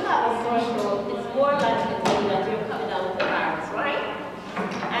if you have a sore throat, it's more likely to be that you're coming down with the virus, right?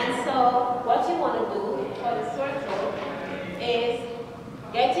 And so what you want to do for the sore throat is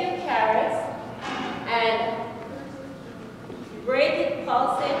get your carrots and grate it,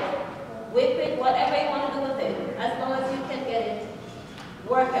 pulse it, whip it, whatever you want to do with it, as long as you can get it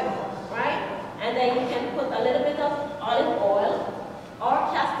workable, right? And then you can put a little bit of olive oil or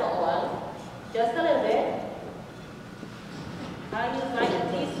castor oil, just a little bit. I use like a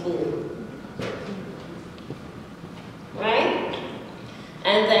teaspoon, right?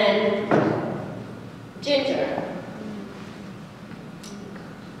 And then ginger.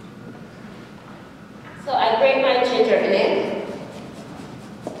 So I grate my ginger in it.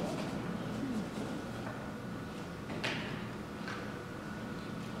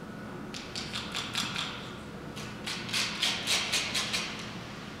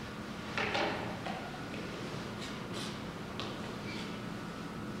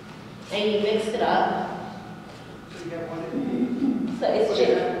 And you mix it up. So it's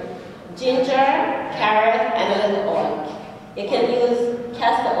ginger, carrot, and a little oil. You can use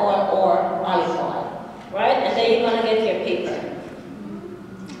castor oil or olive oil, right? And then you're gonna get your paper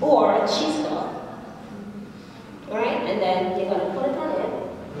or cheesecloth, right? And then you're gonna put it on it.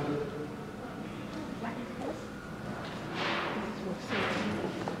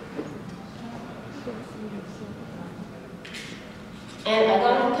 And I'm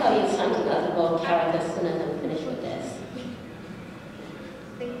going to tell you something else about carrot as soon as I'm finished with this.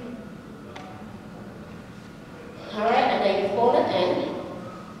 Alright, and then you fold it in.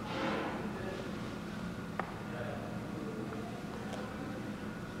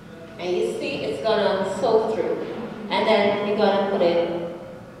 And you see it's going to soak through. And then you're going to put it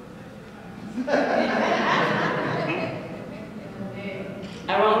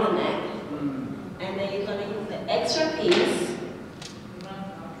around the neck. And then you're going to use the extra piece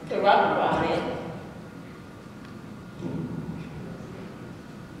to wrap around it.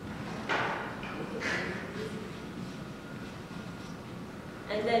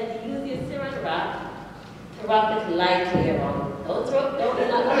 And then use your saran wrap to wrap it lightly around. Don't be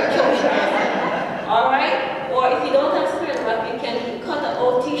not going to choke yourself. All right? Or if you don't have saran wrap, you can cut an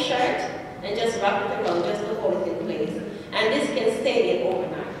old t-shirt and just wrap it around just to hold it in place. And this can stay in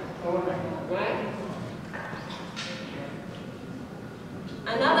overnight. Right?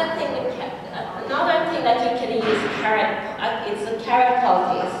 Another thing that you can use it's the carrot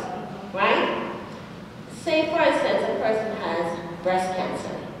poultice, right? Say for instance a person has breast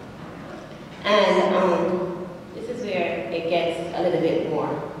cancer, and this is where it gets a little bit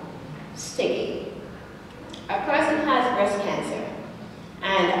more sticky. A person has breast cancer,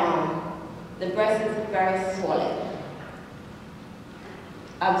 and the breast is very swollen,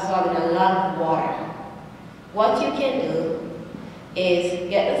 absorbing a lot of water. What you can do is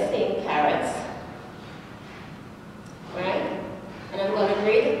get the same carrots, right? And I'm going to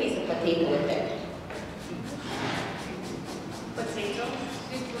grate a piece of potato with it. Potato?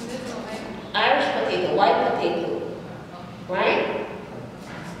 Irish potato, white potato, right?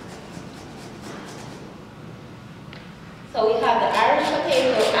 So we have the Irish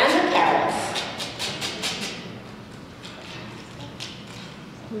potato and the carrots.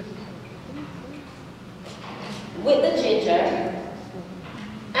 With the ginger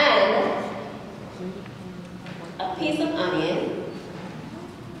and a piece of onion.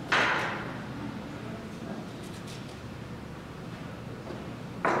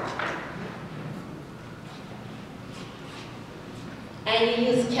 And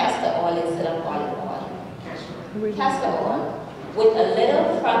you use castor oil instead of olive oil. Castor oil with a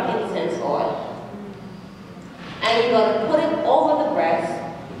little frankincense oil. And you're going to put it over the breast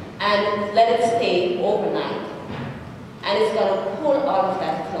and let it stay overnight. And it's going to pull all of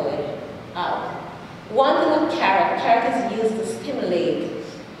that fluid out. One thing with carrot is used to stimulate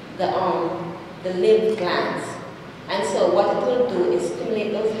the lymph glands. And so what it will do is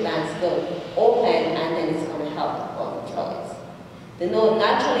stimulate those glands to open, and then it's going to help all the fluids.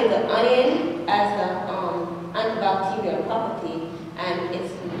 Naturally, the onion has the antibacterial property, and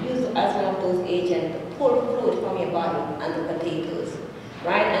it's used as one of those agents to pull fluid from your body and the potatoes,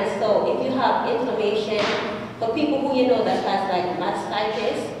 right? And so if you have inflammation, for people who you know that has like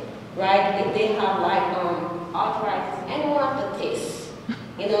mastitis, right? If they have like arthritis, any one of the tests,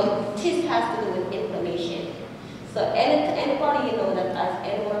 tests has to do with inflammation. So anybody you know that has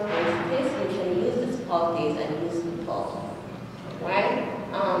any one of those tests, you can use this poultice and use the pulse. Right?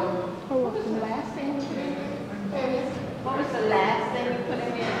 What was the last thing you put in? What was the last thing you put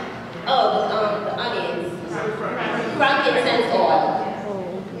in? Oh, the onions. Frankincense oil.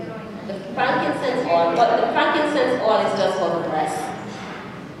 The frankincense oil, but the frankincense oil is just for the breast.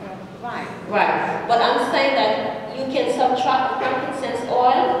 Right. Right. But I'm saying that you can subtract the frankincense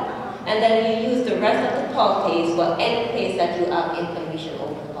oil, and then you use the rest of the poultice for any place that you have inflammation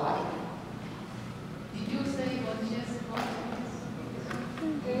over the body. Did you say it was just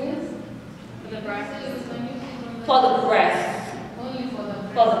For the breast? For the breast. only for the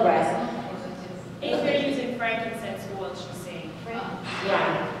For the breast. If you're using frankincense oil, she's saying.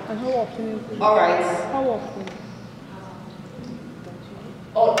 Right. And how often is it? All right. How often?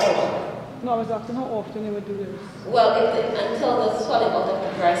 Oh. No, I was asking how often you would do this. Well, until the swelling of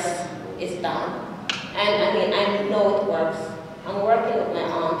the breast is done. And I know it works. I'm working with my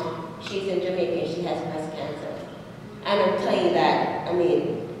aunt. She's in Jamaica. She has breast cancer. And I'm telling you that,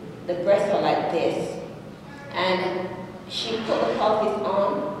 the breasts are like this. And she put the poultice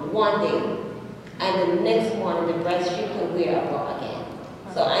on one day, and the next morning the breast she could wear a bra again.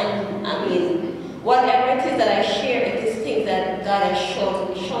 So whatever it is that I share, it is things that God has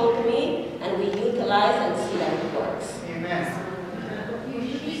shown to me, and we utilize and see that it works. Amen.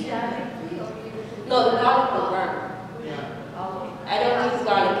 No, the garlic will burn. I don't use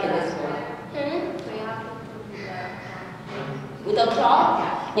garlic in this one. With a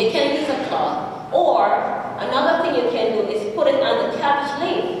cloth? You can use a cloth. Or, another thing you can do is put it on the cabbage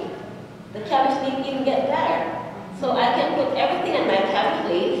leaf. The cabbage leaf even get better. So I can put everything in my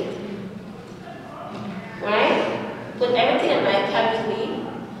cabbage leaf, right? Put everything in my cabbage leaf,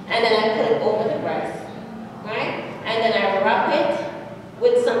 and then I put it over the breast, right? And then I wrap it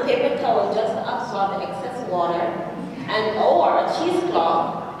with some paper towel just to absorb the excess water, or a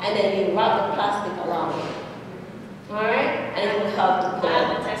cheesecloth, and then you wrap the plastic around it. Alright? And it will help to I pull.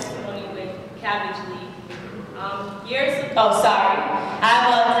 have a testimony with cabbage leaf. Years ago. Oh, sorry. I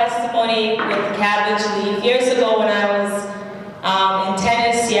have a testimony with cabbage leaf. Years ago when I was in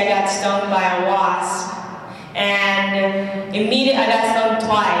Tennessee, I got stung by a wasp. And immediately, I got stung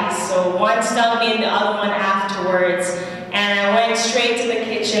twice. stung me and the other one afterwards. And I went straight to the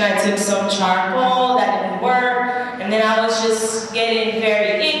kitchen. I took some charcoal, that didn't work. And then I was just getting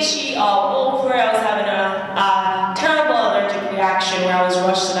very itchy all over. I was having a terrible allergic reaction where I was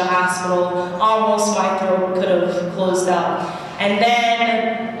rushed to the hospital. Almost my throat could have closed up. And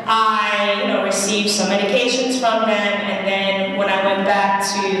then I, received some medications from them. And then when I went back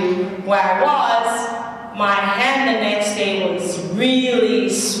to where I was, my hand the next day was really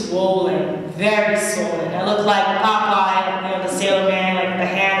swollen, very swollen. I looked like Popeye, the sailor man, like the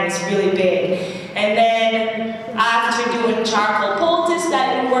hand was really big. And then after doing charcoal poultice,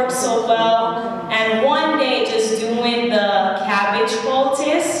 that didn't work so well. And one day, just doing the cabbage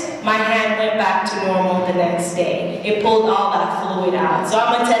poultice, my hand went back to normal the next day. It pulled all that fluid out. So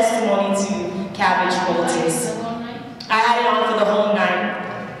I'm a testimony to cabbage poultice. I had it on for the whole night.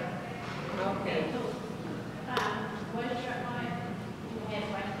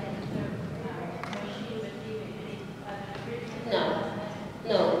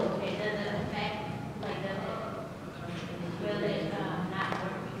 No.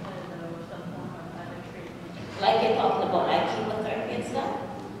 Like you're talking about like chemotherapy and stuff?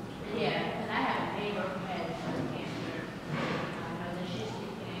 Yeah, and I have a neighbor who had cancer. And she's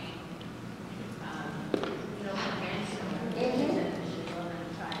became, cancer. She's willing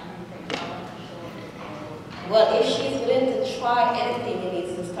to try anything all on the Well, if she's willing to try anything, it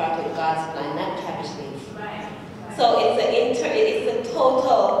needs to start with God's plan, not cabbage leaves. Right. So it's a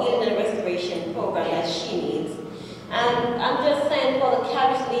total healing and restoration program that she needs. And I'm just saying for the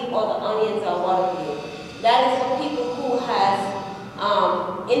cabbage leaf or the onions or whatever, that is for people who has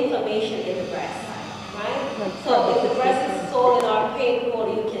inflammation in the breast, right? So if the breast is swollen or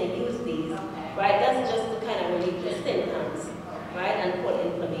painful, you can use these, right? That's just to kind of relieve the symptoms, right? And for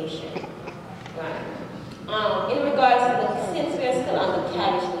inflammation, right? In regards to since we're still on the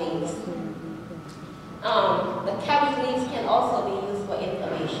cabbage leaves, the cabbage leaves can also be used for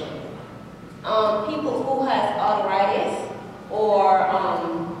inflammation. People who has arthritis or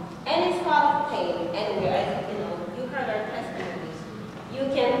any sort of pain anywhere, you heard our testimonies. You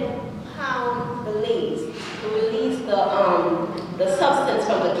can pound the leaves to release the substance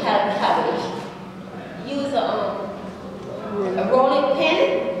from the cabbage. Use a rolling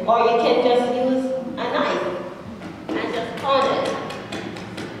pin, or you can just use a knife and just pound it.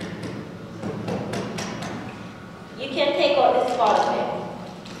 You can take out this part of it,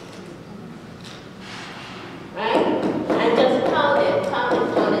 right? And just pound it, pound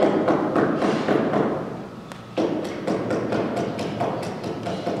it, pound it.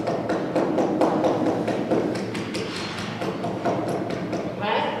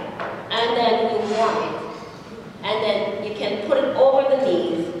 Right? And then you warm it. And then you can put it over the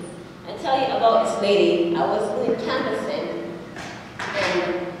knees. I tell you about this lady. I was doing canvassing,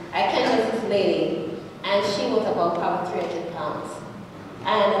 and I canvassed this lady. And she was about probably 300 pounds.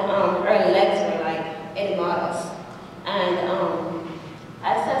 And her legs were like edematous. And I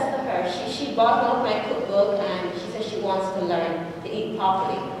said to her, she bought one of my cookbook, and she said she wants to learn to eat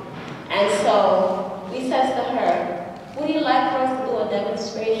properly. And so we said to her, would you like for us to do a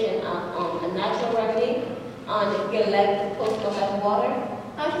demonstration on a natural remedy on your leg to put of water?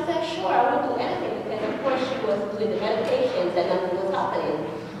 And she said, sure, I would do anything, because of course she was doing the medications and nothing was happening.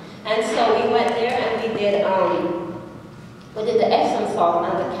 And so we went there and we did the Epsom salt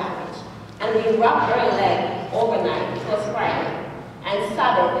on the cabbage. And we wrapped her leg overnight. It was Friday. And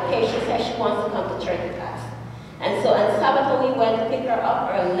Sabbath, okay, she said she wants to come to church with us. And so on Sabbath when we went to pick her up,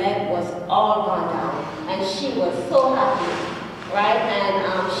 her leg was all gone down. And she was so happy, right?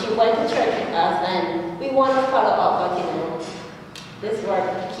 And she went to church with us, and we want to follow up, but this work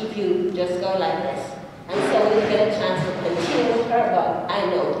keep you just going like this. And so we didn't get a chance to continue with her, but I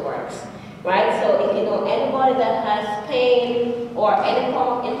know it works, right? So if you know anybody that has pain or any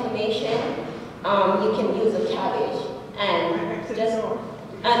form of inflammation, you can use a cabbage and just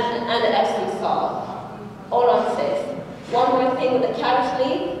and the Epsom salt. Hold on, sis. One more thing with the cabbage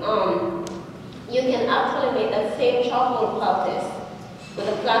leaf, you can actually make that same charcoal poultice with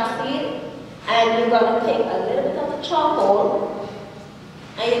the flaxseed, and you're gonna take a little bit of the charcoal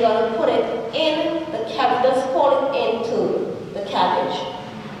and you're going to put it in the cabbage, just pour it into the cabbage.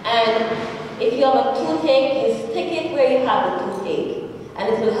 And if you have a toothache, you stick it where you have the toothache,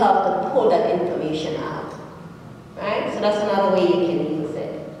 and it will help to pull that inflammation out. Right? So that's another way you can use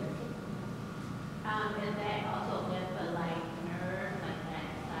it. Is that also good for like nerves, like that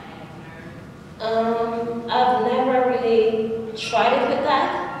sciatic nerve? I've never really tried it with that.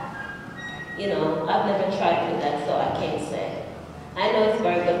 I've never tried it with that, so I can't say. I know it's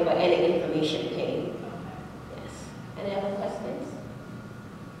very good for any inflammation pain. Yes. Any other questions?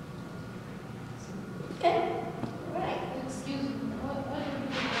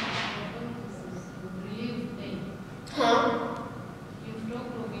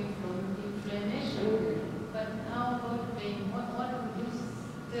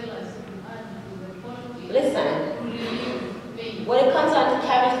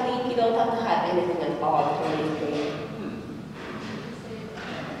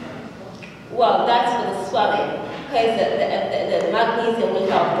 Well, that's for the swelling, because the magnesium will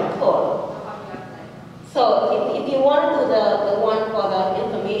help to pull. So if you want to do the one for the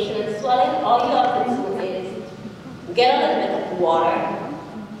inflammation and swelling, all you have to do is get a little bit of water.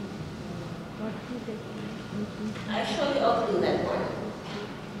 I show you how to do that one.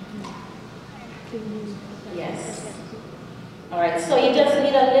 Yes. All right, so you just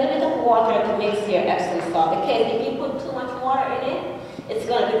need a little bit of water to mix your Epsom salt, because if you put too much water in it, it's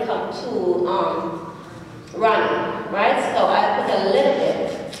going to become too runny, right? So I put a little bit.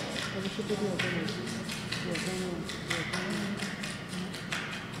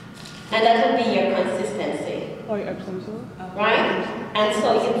 And that will be your consistency. Oh, your Epsom salt? Right? And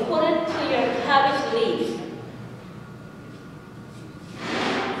so you put it to your cabbage leaf.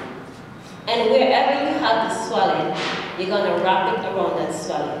 And wherever you have the swelling, you're going to wrap it around that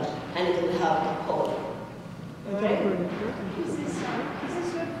swelling, and it will help to pull. Alright? Is this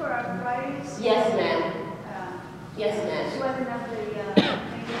good for arthritis? Yes, ma'am. Yes, ma'am. Swelling of the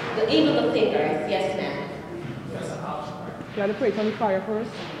fingers? Even the fingers, yes, ma'am. You have to put it on the fire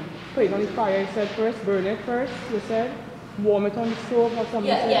first. Put it on the fire, you said first. Burn it first, you said. Warm it on the stove or something.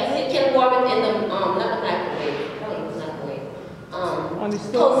 Yes, you can warm it in the, not the microwave. No, it's not microwave. On the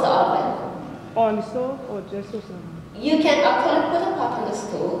stove? Toaster oven. On the stove or just toaster oven? You can actually put a pot on the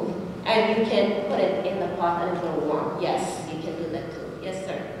stove, and you can put it in the pot and it will warm. Yes, you can do that too. Yes,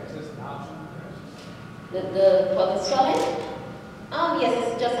 sir. Is this an option? For the swelling? Yes,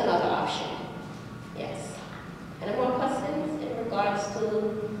 it's just another option. Yes. Any more questions in regards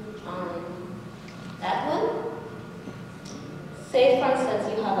to that one? Say, for instance,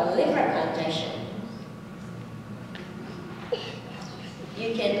 you have a liver congestion. You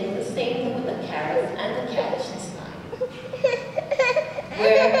can do the same thing with the carrots and the cabbage this time.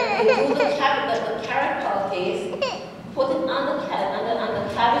 Where you do the carrot pulses, put it on the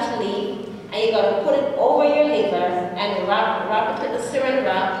cabbage leaf, and you're going to put it over your liver and wrap it with the saran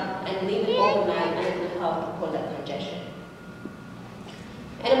wrap and leave it overnight, and it will help to pull that congestion.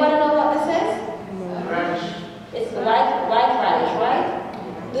 Anybody know what this is? Radish. It's white radish,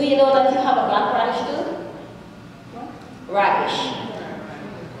 right? Do you know that you have a black radish too? Radish.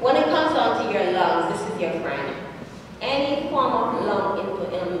 When it comes down to your lungs, this is your friend. Any form of lung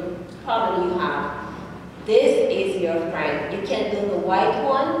problem you have, this is your friend. You can do the white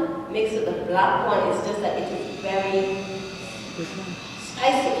one mixed with the black one. It's just that it is very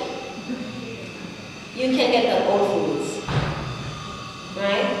spicy. You can get the old foods,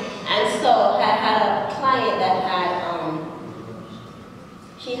 right? And so I had a client that had,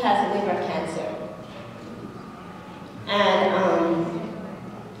 she has liver cancer. And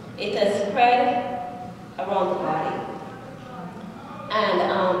it has spread around the body.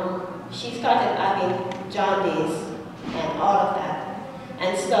 And she started having jaundice and all of that.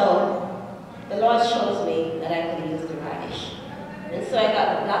 And so the Lord shows me that I could use the radish. And so I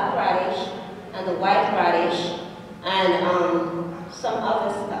got the black radish and the white radish and some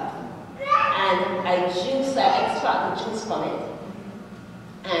other stuff. And I extract the juice from it.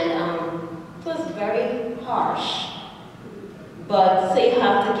 And it was very harsh. But so you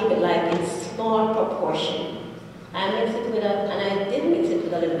have to keep it like in small proportion. I mixed it with and I did mix it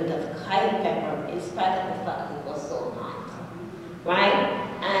with a little bit of cayenne pepper in spite of the fact that it was so hot. Right?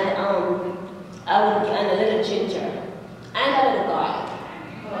 And and a little ginger and a little garlic.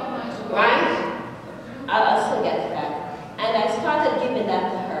 Right? I'll still get to that. And I started giving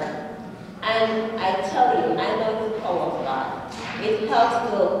that to her. And I tell you, I know it's the power of God. It helps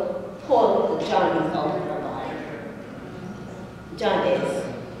to pull the jaundice out of her body. Jaundice.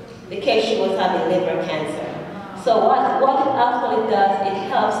 Because she was having liver cancer. So what it actually does, it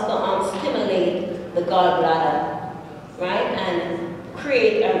helps to stimulate the gallbladder, right? And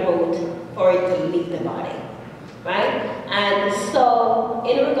create a route for it to leave the body, right? And so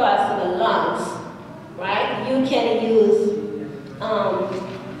in regards to the lungs, right, you can use,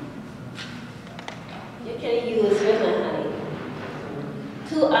 where's my honey?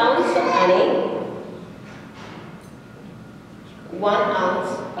 2 ounces of honey, 1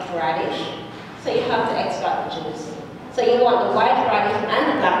 ounce of radish. So you have to extract the juice. So you want the white radish and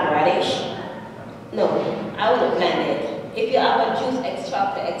the black radish. No, I wouldn't blend it. If you have a juice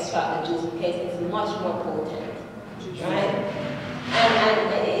extract the juice because it's much more potent, right?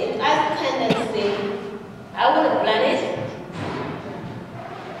 And it has a tendency, I wouldn't blend it.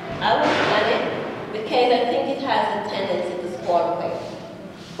 I wouldn't blend it because I think it has a tendency to spoil quick.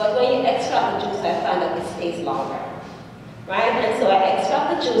 But when you extract the juice, I find that it stays longer, right? And so I extract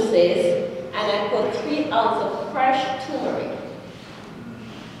the juices and I put 3 ounces of fresh turmeric,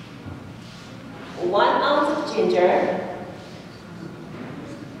 1 ounce of ginger,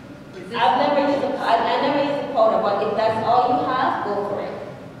 I've never used I never used a powder, but if that's all you have, go for it.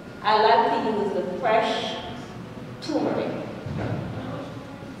 I like to use the fresh turmeric.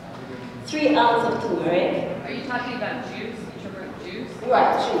 3 ounces of turmeric. Are you talking about juice? Turmeric juice?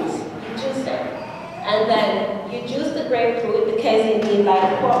 Right, juice. You juice it. And then you juice the grapefruit because you need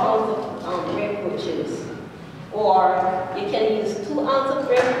like 4 ounces of grapefruit juice. Or you can use 2 ounces of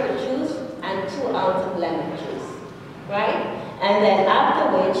grapefruit juice and 2 ounces of lemon juice. Right? And then after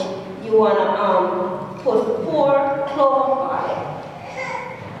which, you want to put 4 cloves of garlic.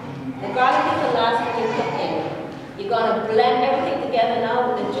 The garlic is the last thing you put in. You're going to blend everything together now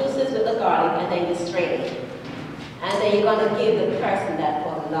with the juices with the garlic, and then you strain it. And then you're going to give the person that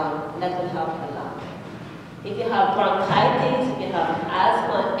for the lung. That will help the lung. If you have bronchitis, if you have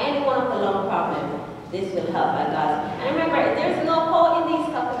asthma, any one of the lung problems, this will help a lot. And remember, there's no power in these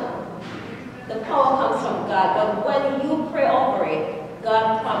stuff now. The power comes from God, but when you pray over it,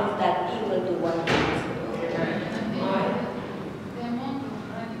 God promised that He will do what He wants to do. All right?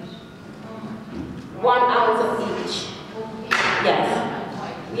 1 ounce of each. Yes.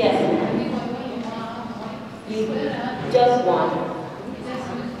 Yes. Just one.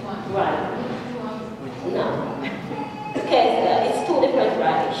 Right. No. Because it's 2 different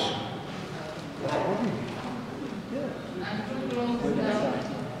radish. Right.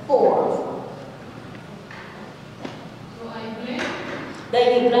 4. Then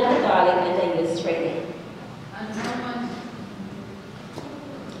you blend the garlic and then you strain it.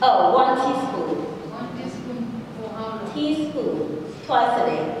 Oh, 1 teaspoon. 1 teaspoon for how long? Teaspoon. Twice a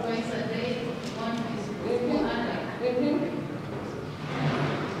day. Twice a day, 1 teaspoon.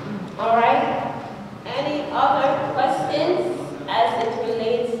 All right. Any other questions as it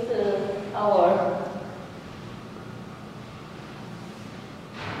relates to our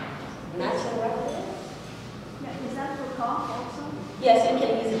natural remedies? Yeah, is that for cough also? Yes, you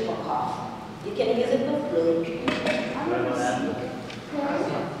can use it for cough. You can use it for flu.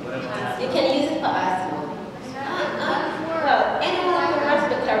 You can use it for asthma. Well, any one of the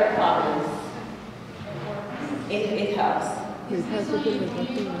respiratory problems, it helps.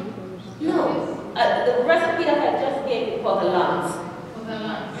 No, the recipe that I just gave you for the lungs. For the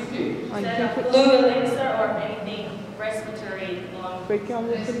lungs. Flu elixir or anything respiratory lung. Is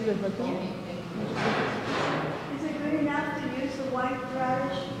it good enough to use the white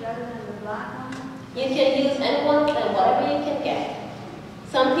radish rather than the black one? You can use any one of them, whatever you can get.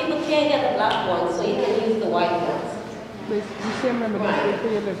 Some people can't get the black ones, so you can use the white ones. The same remedy for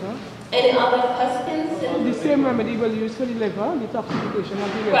your liver. Any other questions? The same remedy will use for the liver, the toxification of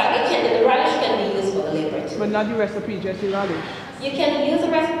the liver. Right, the radish can be used for the liver too. But not the recipe, just the radish. You can use the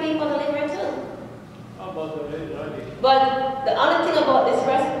recipe for the liver too. How about the radish? But the only thing about this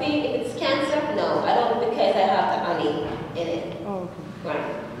recipe, if it's cancer, no, I don't, because I have the honey in it. Oh, okay. Right.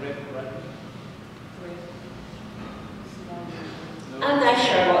 I'm not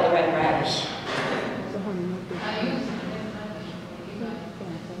sure about the red radish.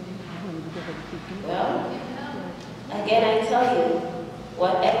 Well, again, I tell you,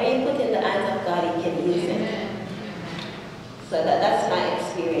 whatever you put in the hands of God, He can use it. So that's my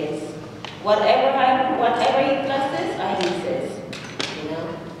experience. Whatever He blesses, I use it. You know.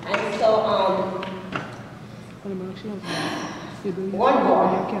 And so, one more,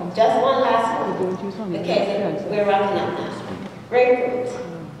 just one last one, because we're wrapping up now. Grapefruit.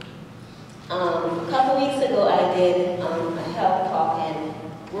 A couple weeks ago, I did a health talk and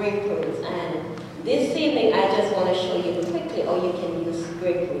grapefruits, and this evening I just want to show you quickly how you can use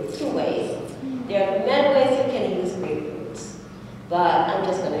grapefruit 2 ways. There are many ways you can use grapefruits, but I'm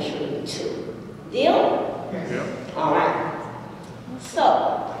just going to show you 2. Deal? Yeah. All right. So,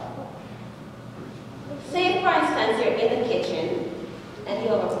 say for instance you're in the kitchen and you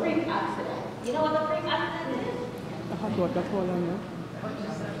have a freak accident. You know what a freak accident is?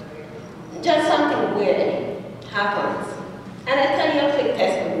 Just something weird happens. And I tell you a quick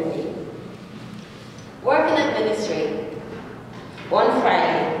testimony. Working at ministry, one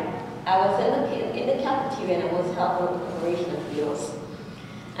Friday, I was in the cafeteria and I was helping with preparation of meals.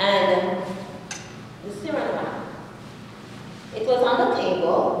 And the cereal wrap, it was on the table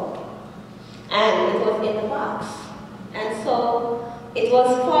and it was in the box. And so it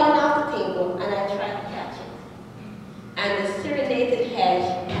was falling off the table and I tried to catch it. And the serrated hedge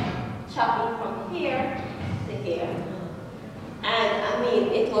chopping from here to here. And I mean,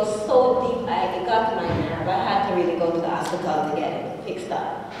 it was so deep, it got to my nerve. I had to really go to the hospital to get it fixed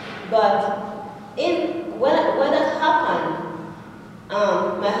up. But when that happened,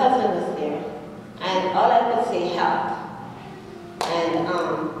 my husband was there, and all I could say, help. And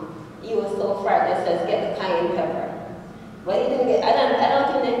he was so frightened. I said, get the cayenne pepper. But he didn't get, I don't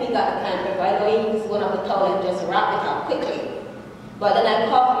even know if he got the But then I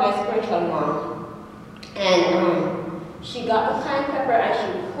called for my spiritual mom, and she got the cayenne pepper and she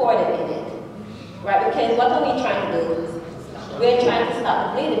poured it in it, right? Because what are we trying to do? We're trying to stop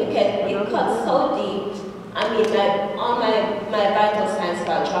the bleeding because it cuts so deep. I mean, all my vital signs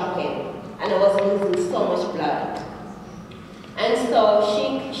started dropping, and I was losing so much blood. And so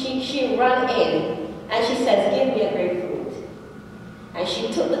she ran in, and she says, "Give me a grapefruit." And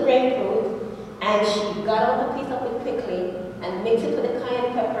she took the grapefruit, and she got out a piece of it quickly, and mixed it with the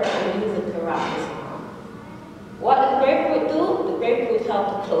cayenne pepper and used it to wrap his arm. What did the grapefruit do? The grapefruit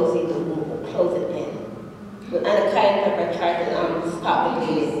helped to close it, close it in. And the cayenne pepper tried to stop the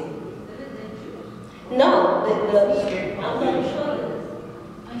bleeding. No, I'm going to show you.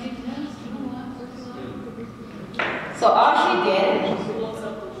 So all she did,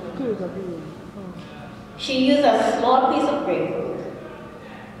 she used a small piece of grapefruit,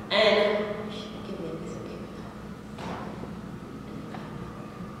 and give me a piece of paper.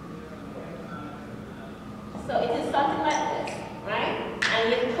 So it is something like this, right? And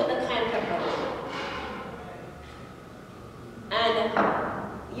you put the cayenne pepper on. And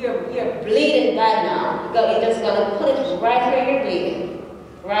you're bleeding bad now. You're just gonna put it right where you're bleeding,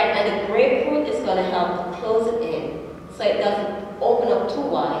 right? And the grapefruit is gonna help to close it in, so it doesn't open up too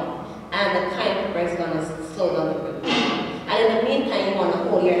wide, and the cayenne pepper is gonna slow down the bleeding. And in the meantime, you wanna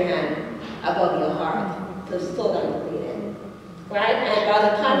hold your hand above your heart to slow down the bleeding, right? And by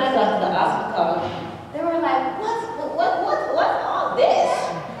the time I got to the hospital, they were like, what's all this?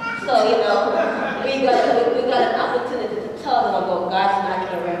 So, you know, we got an opportunity to tell them about God's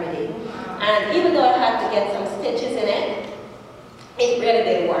natural remedy. And even though I had to get some stitches in it, it really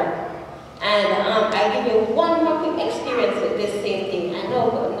did work. And I'll give you one more quick experience with this same thing. I know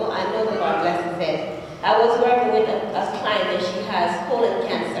the Lord blesses it. I was working with a client and she has colon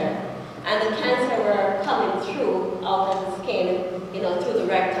cancer. And the cancer were coming through out of the skin, you know, through the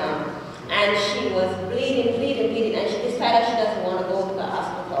rectum. And she was bleeding, and she decided she doesn't want to go to the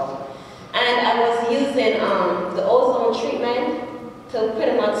hospital. And I was using the ozone treatment to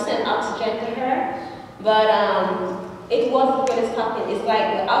pretty much send oxygen to her, but it wasn't really stopping. It's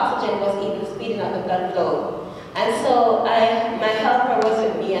like the oxygen was even speeding up the blood flow. And so my helper was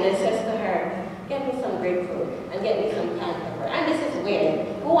with me, and I said to her, "Get me some grapefruit and get me some cayenne pepper." And this is weird.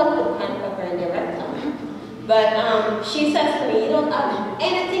 Who wants to put cayenne pepper in their rectum? But she says to me, "You don't have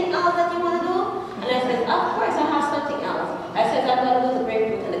anything else that you want to do?" And I said, "Of course I have something else." I said, "I'm going to do the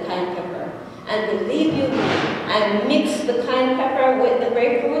grapefruit and the cayenne pepper." And believe you me, I mixed the cayenne pepper with the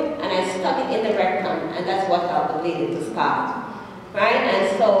grapefruit and I stuck it in the rectum, and that's what helped the bleeding to stop. Right?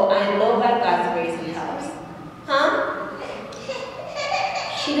 And so I know by God's grace it helps. Huh?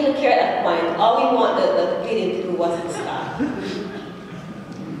 She didn't care at that point. All we wanted the bleeding to do was to stop.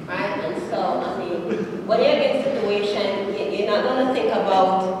 Right? And so, I mean, when you're in a situation, you're not going to think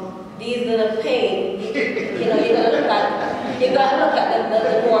about these little pain. You know, you're going to look at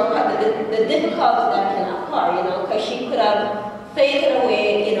the difficulties that can occur, you know, because she could have faded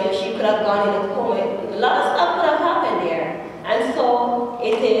away, you know, she could have gone in a coma. A lot of stuff could have happened there. And so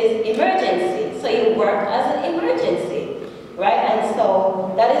it is emergency. So you work as an emergency, right? And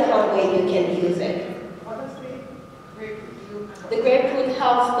so that is one way you can use it. What does the grapefruit do? The grapefruit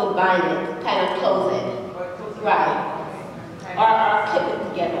helps to bind it, kind of close it. Right. Or clip it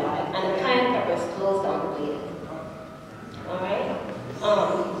together, like. And the cayenne pepper slows down the bleeding. Alright?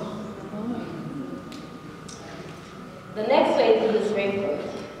 The next way to use grapefruit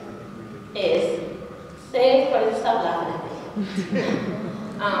is, stop laughing at me.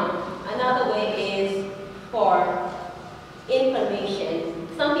 Another way is for inflammation.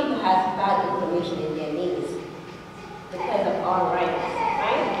 Some people have bad inflammation in their knees because of arthritis,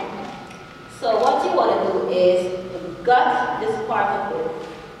 right? So what you want to do is gut this part of it.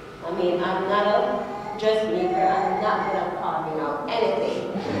 I mean, I'm not a dressmaker, I'm not good at carving out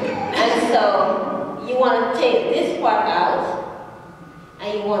anything. And so you want to take this part out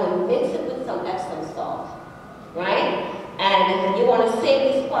and you want to mix it with some Epsom salt, right? And you want to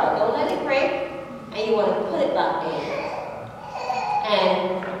save this part, don't let it break, and you want to put it back in.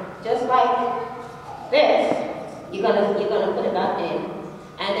 And just like this, you're gonna put it back in,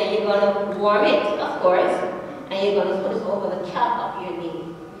 and then you're gonna warm it, of course, and you're gonna put it over the cap of your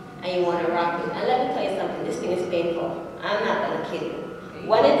knee, and you want to rock it. And let me tell you something, this thing is painful. I'm not gonna kid you.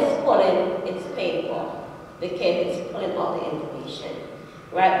 When it's pulling, it's painful because it's pulling all the inflammation,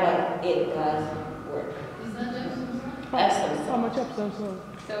 right? But it does work. Is that Epsom salt. How much Epsom salt?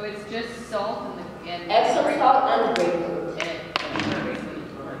 So it's just salt and Epsom salt and the grapefruit.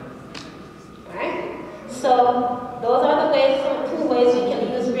 Alright? So those are the ways, two ways we can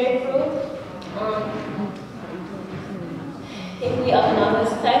use grapefruit. If we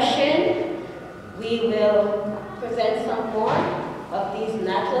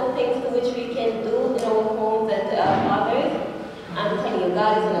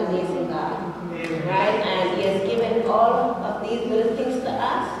is an amazing God, right? And He has given all of these little things to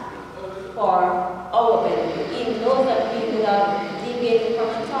us for our benefit. He knows that we would have deviated from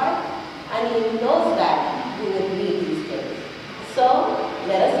His heart, and He knows that we would need these things. So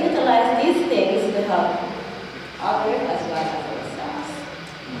let us utilize these things to help others as well as ourselves.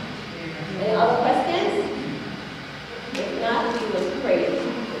 Any other questions? If not, we will pray.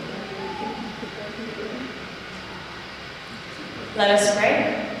 Let us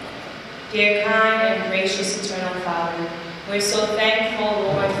pray. Dear, kind, and gracious Eternal Father, we're so thankful,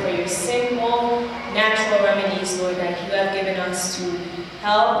 Lord, for your simple, natural remedies, Lord, that you have given us to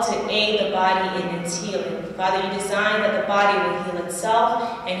help to aid the body in its healing. Father, you designed that the body will heal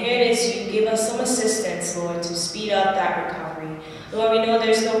itself, and here it is, you give us some assistance, Lord, to speed up that recovery. Lord, we know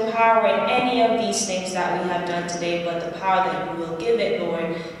there's no power in any of these things that we have done today, but the power that you will give it,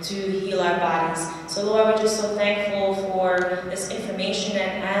 Lord, to heal our bodies. So, Lord, we're just so thankful for this information,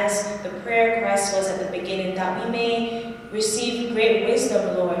 and as the prayer request was at the beginning, that we may receive great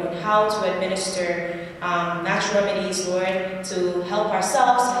wisdom, Lord, in how to administer natural remedies, Lord, to help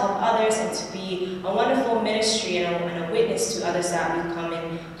ourselves, to help others, and to be a wonderful ministry and a witness to others that we come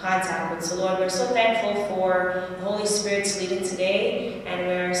in contact with. So, Lord, we're so thankful for the Holy Spirit's leading today, and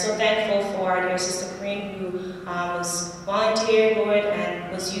we're so thankful for our dear Sister Corrine, who was volunteered, Lord,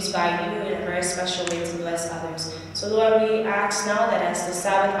 and was used by you in a very special way to bless others. So, Lord, we ask now that as the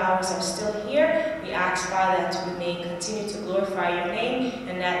Sabbath hours are still here, we ask, Father, that we may continue to glorify your name,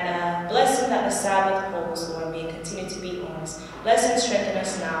 and that the blessing that the Sabbath holds, Lord, may continue to be ours. Bless and strengthen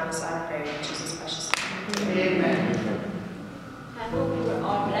us now, is our prayer in Jesus' precious name. Amen.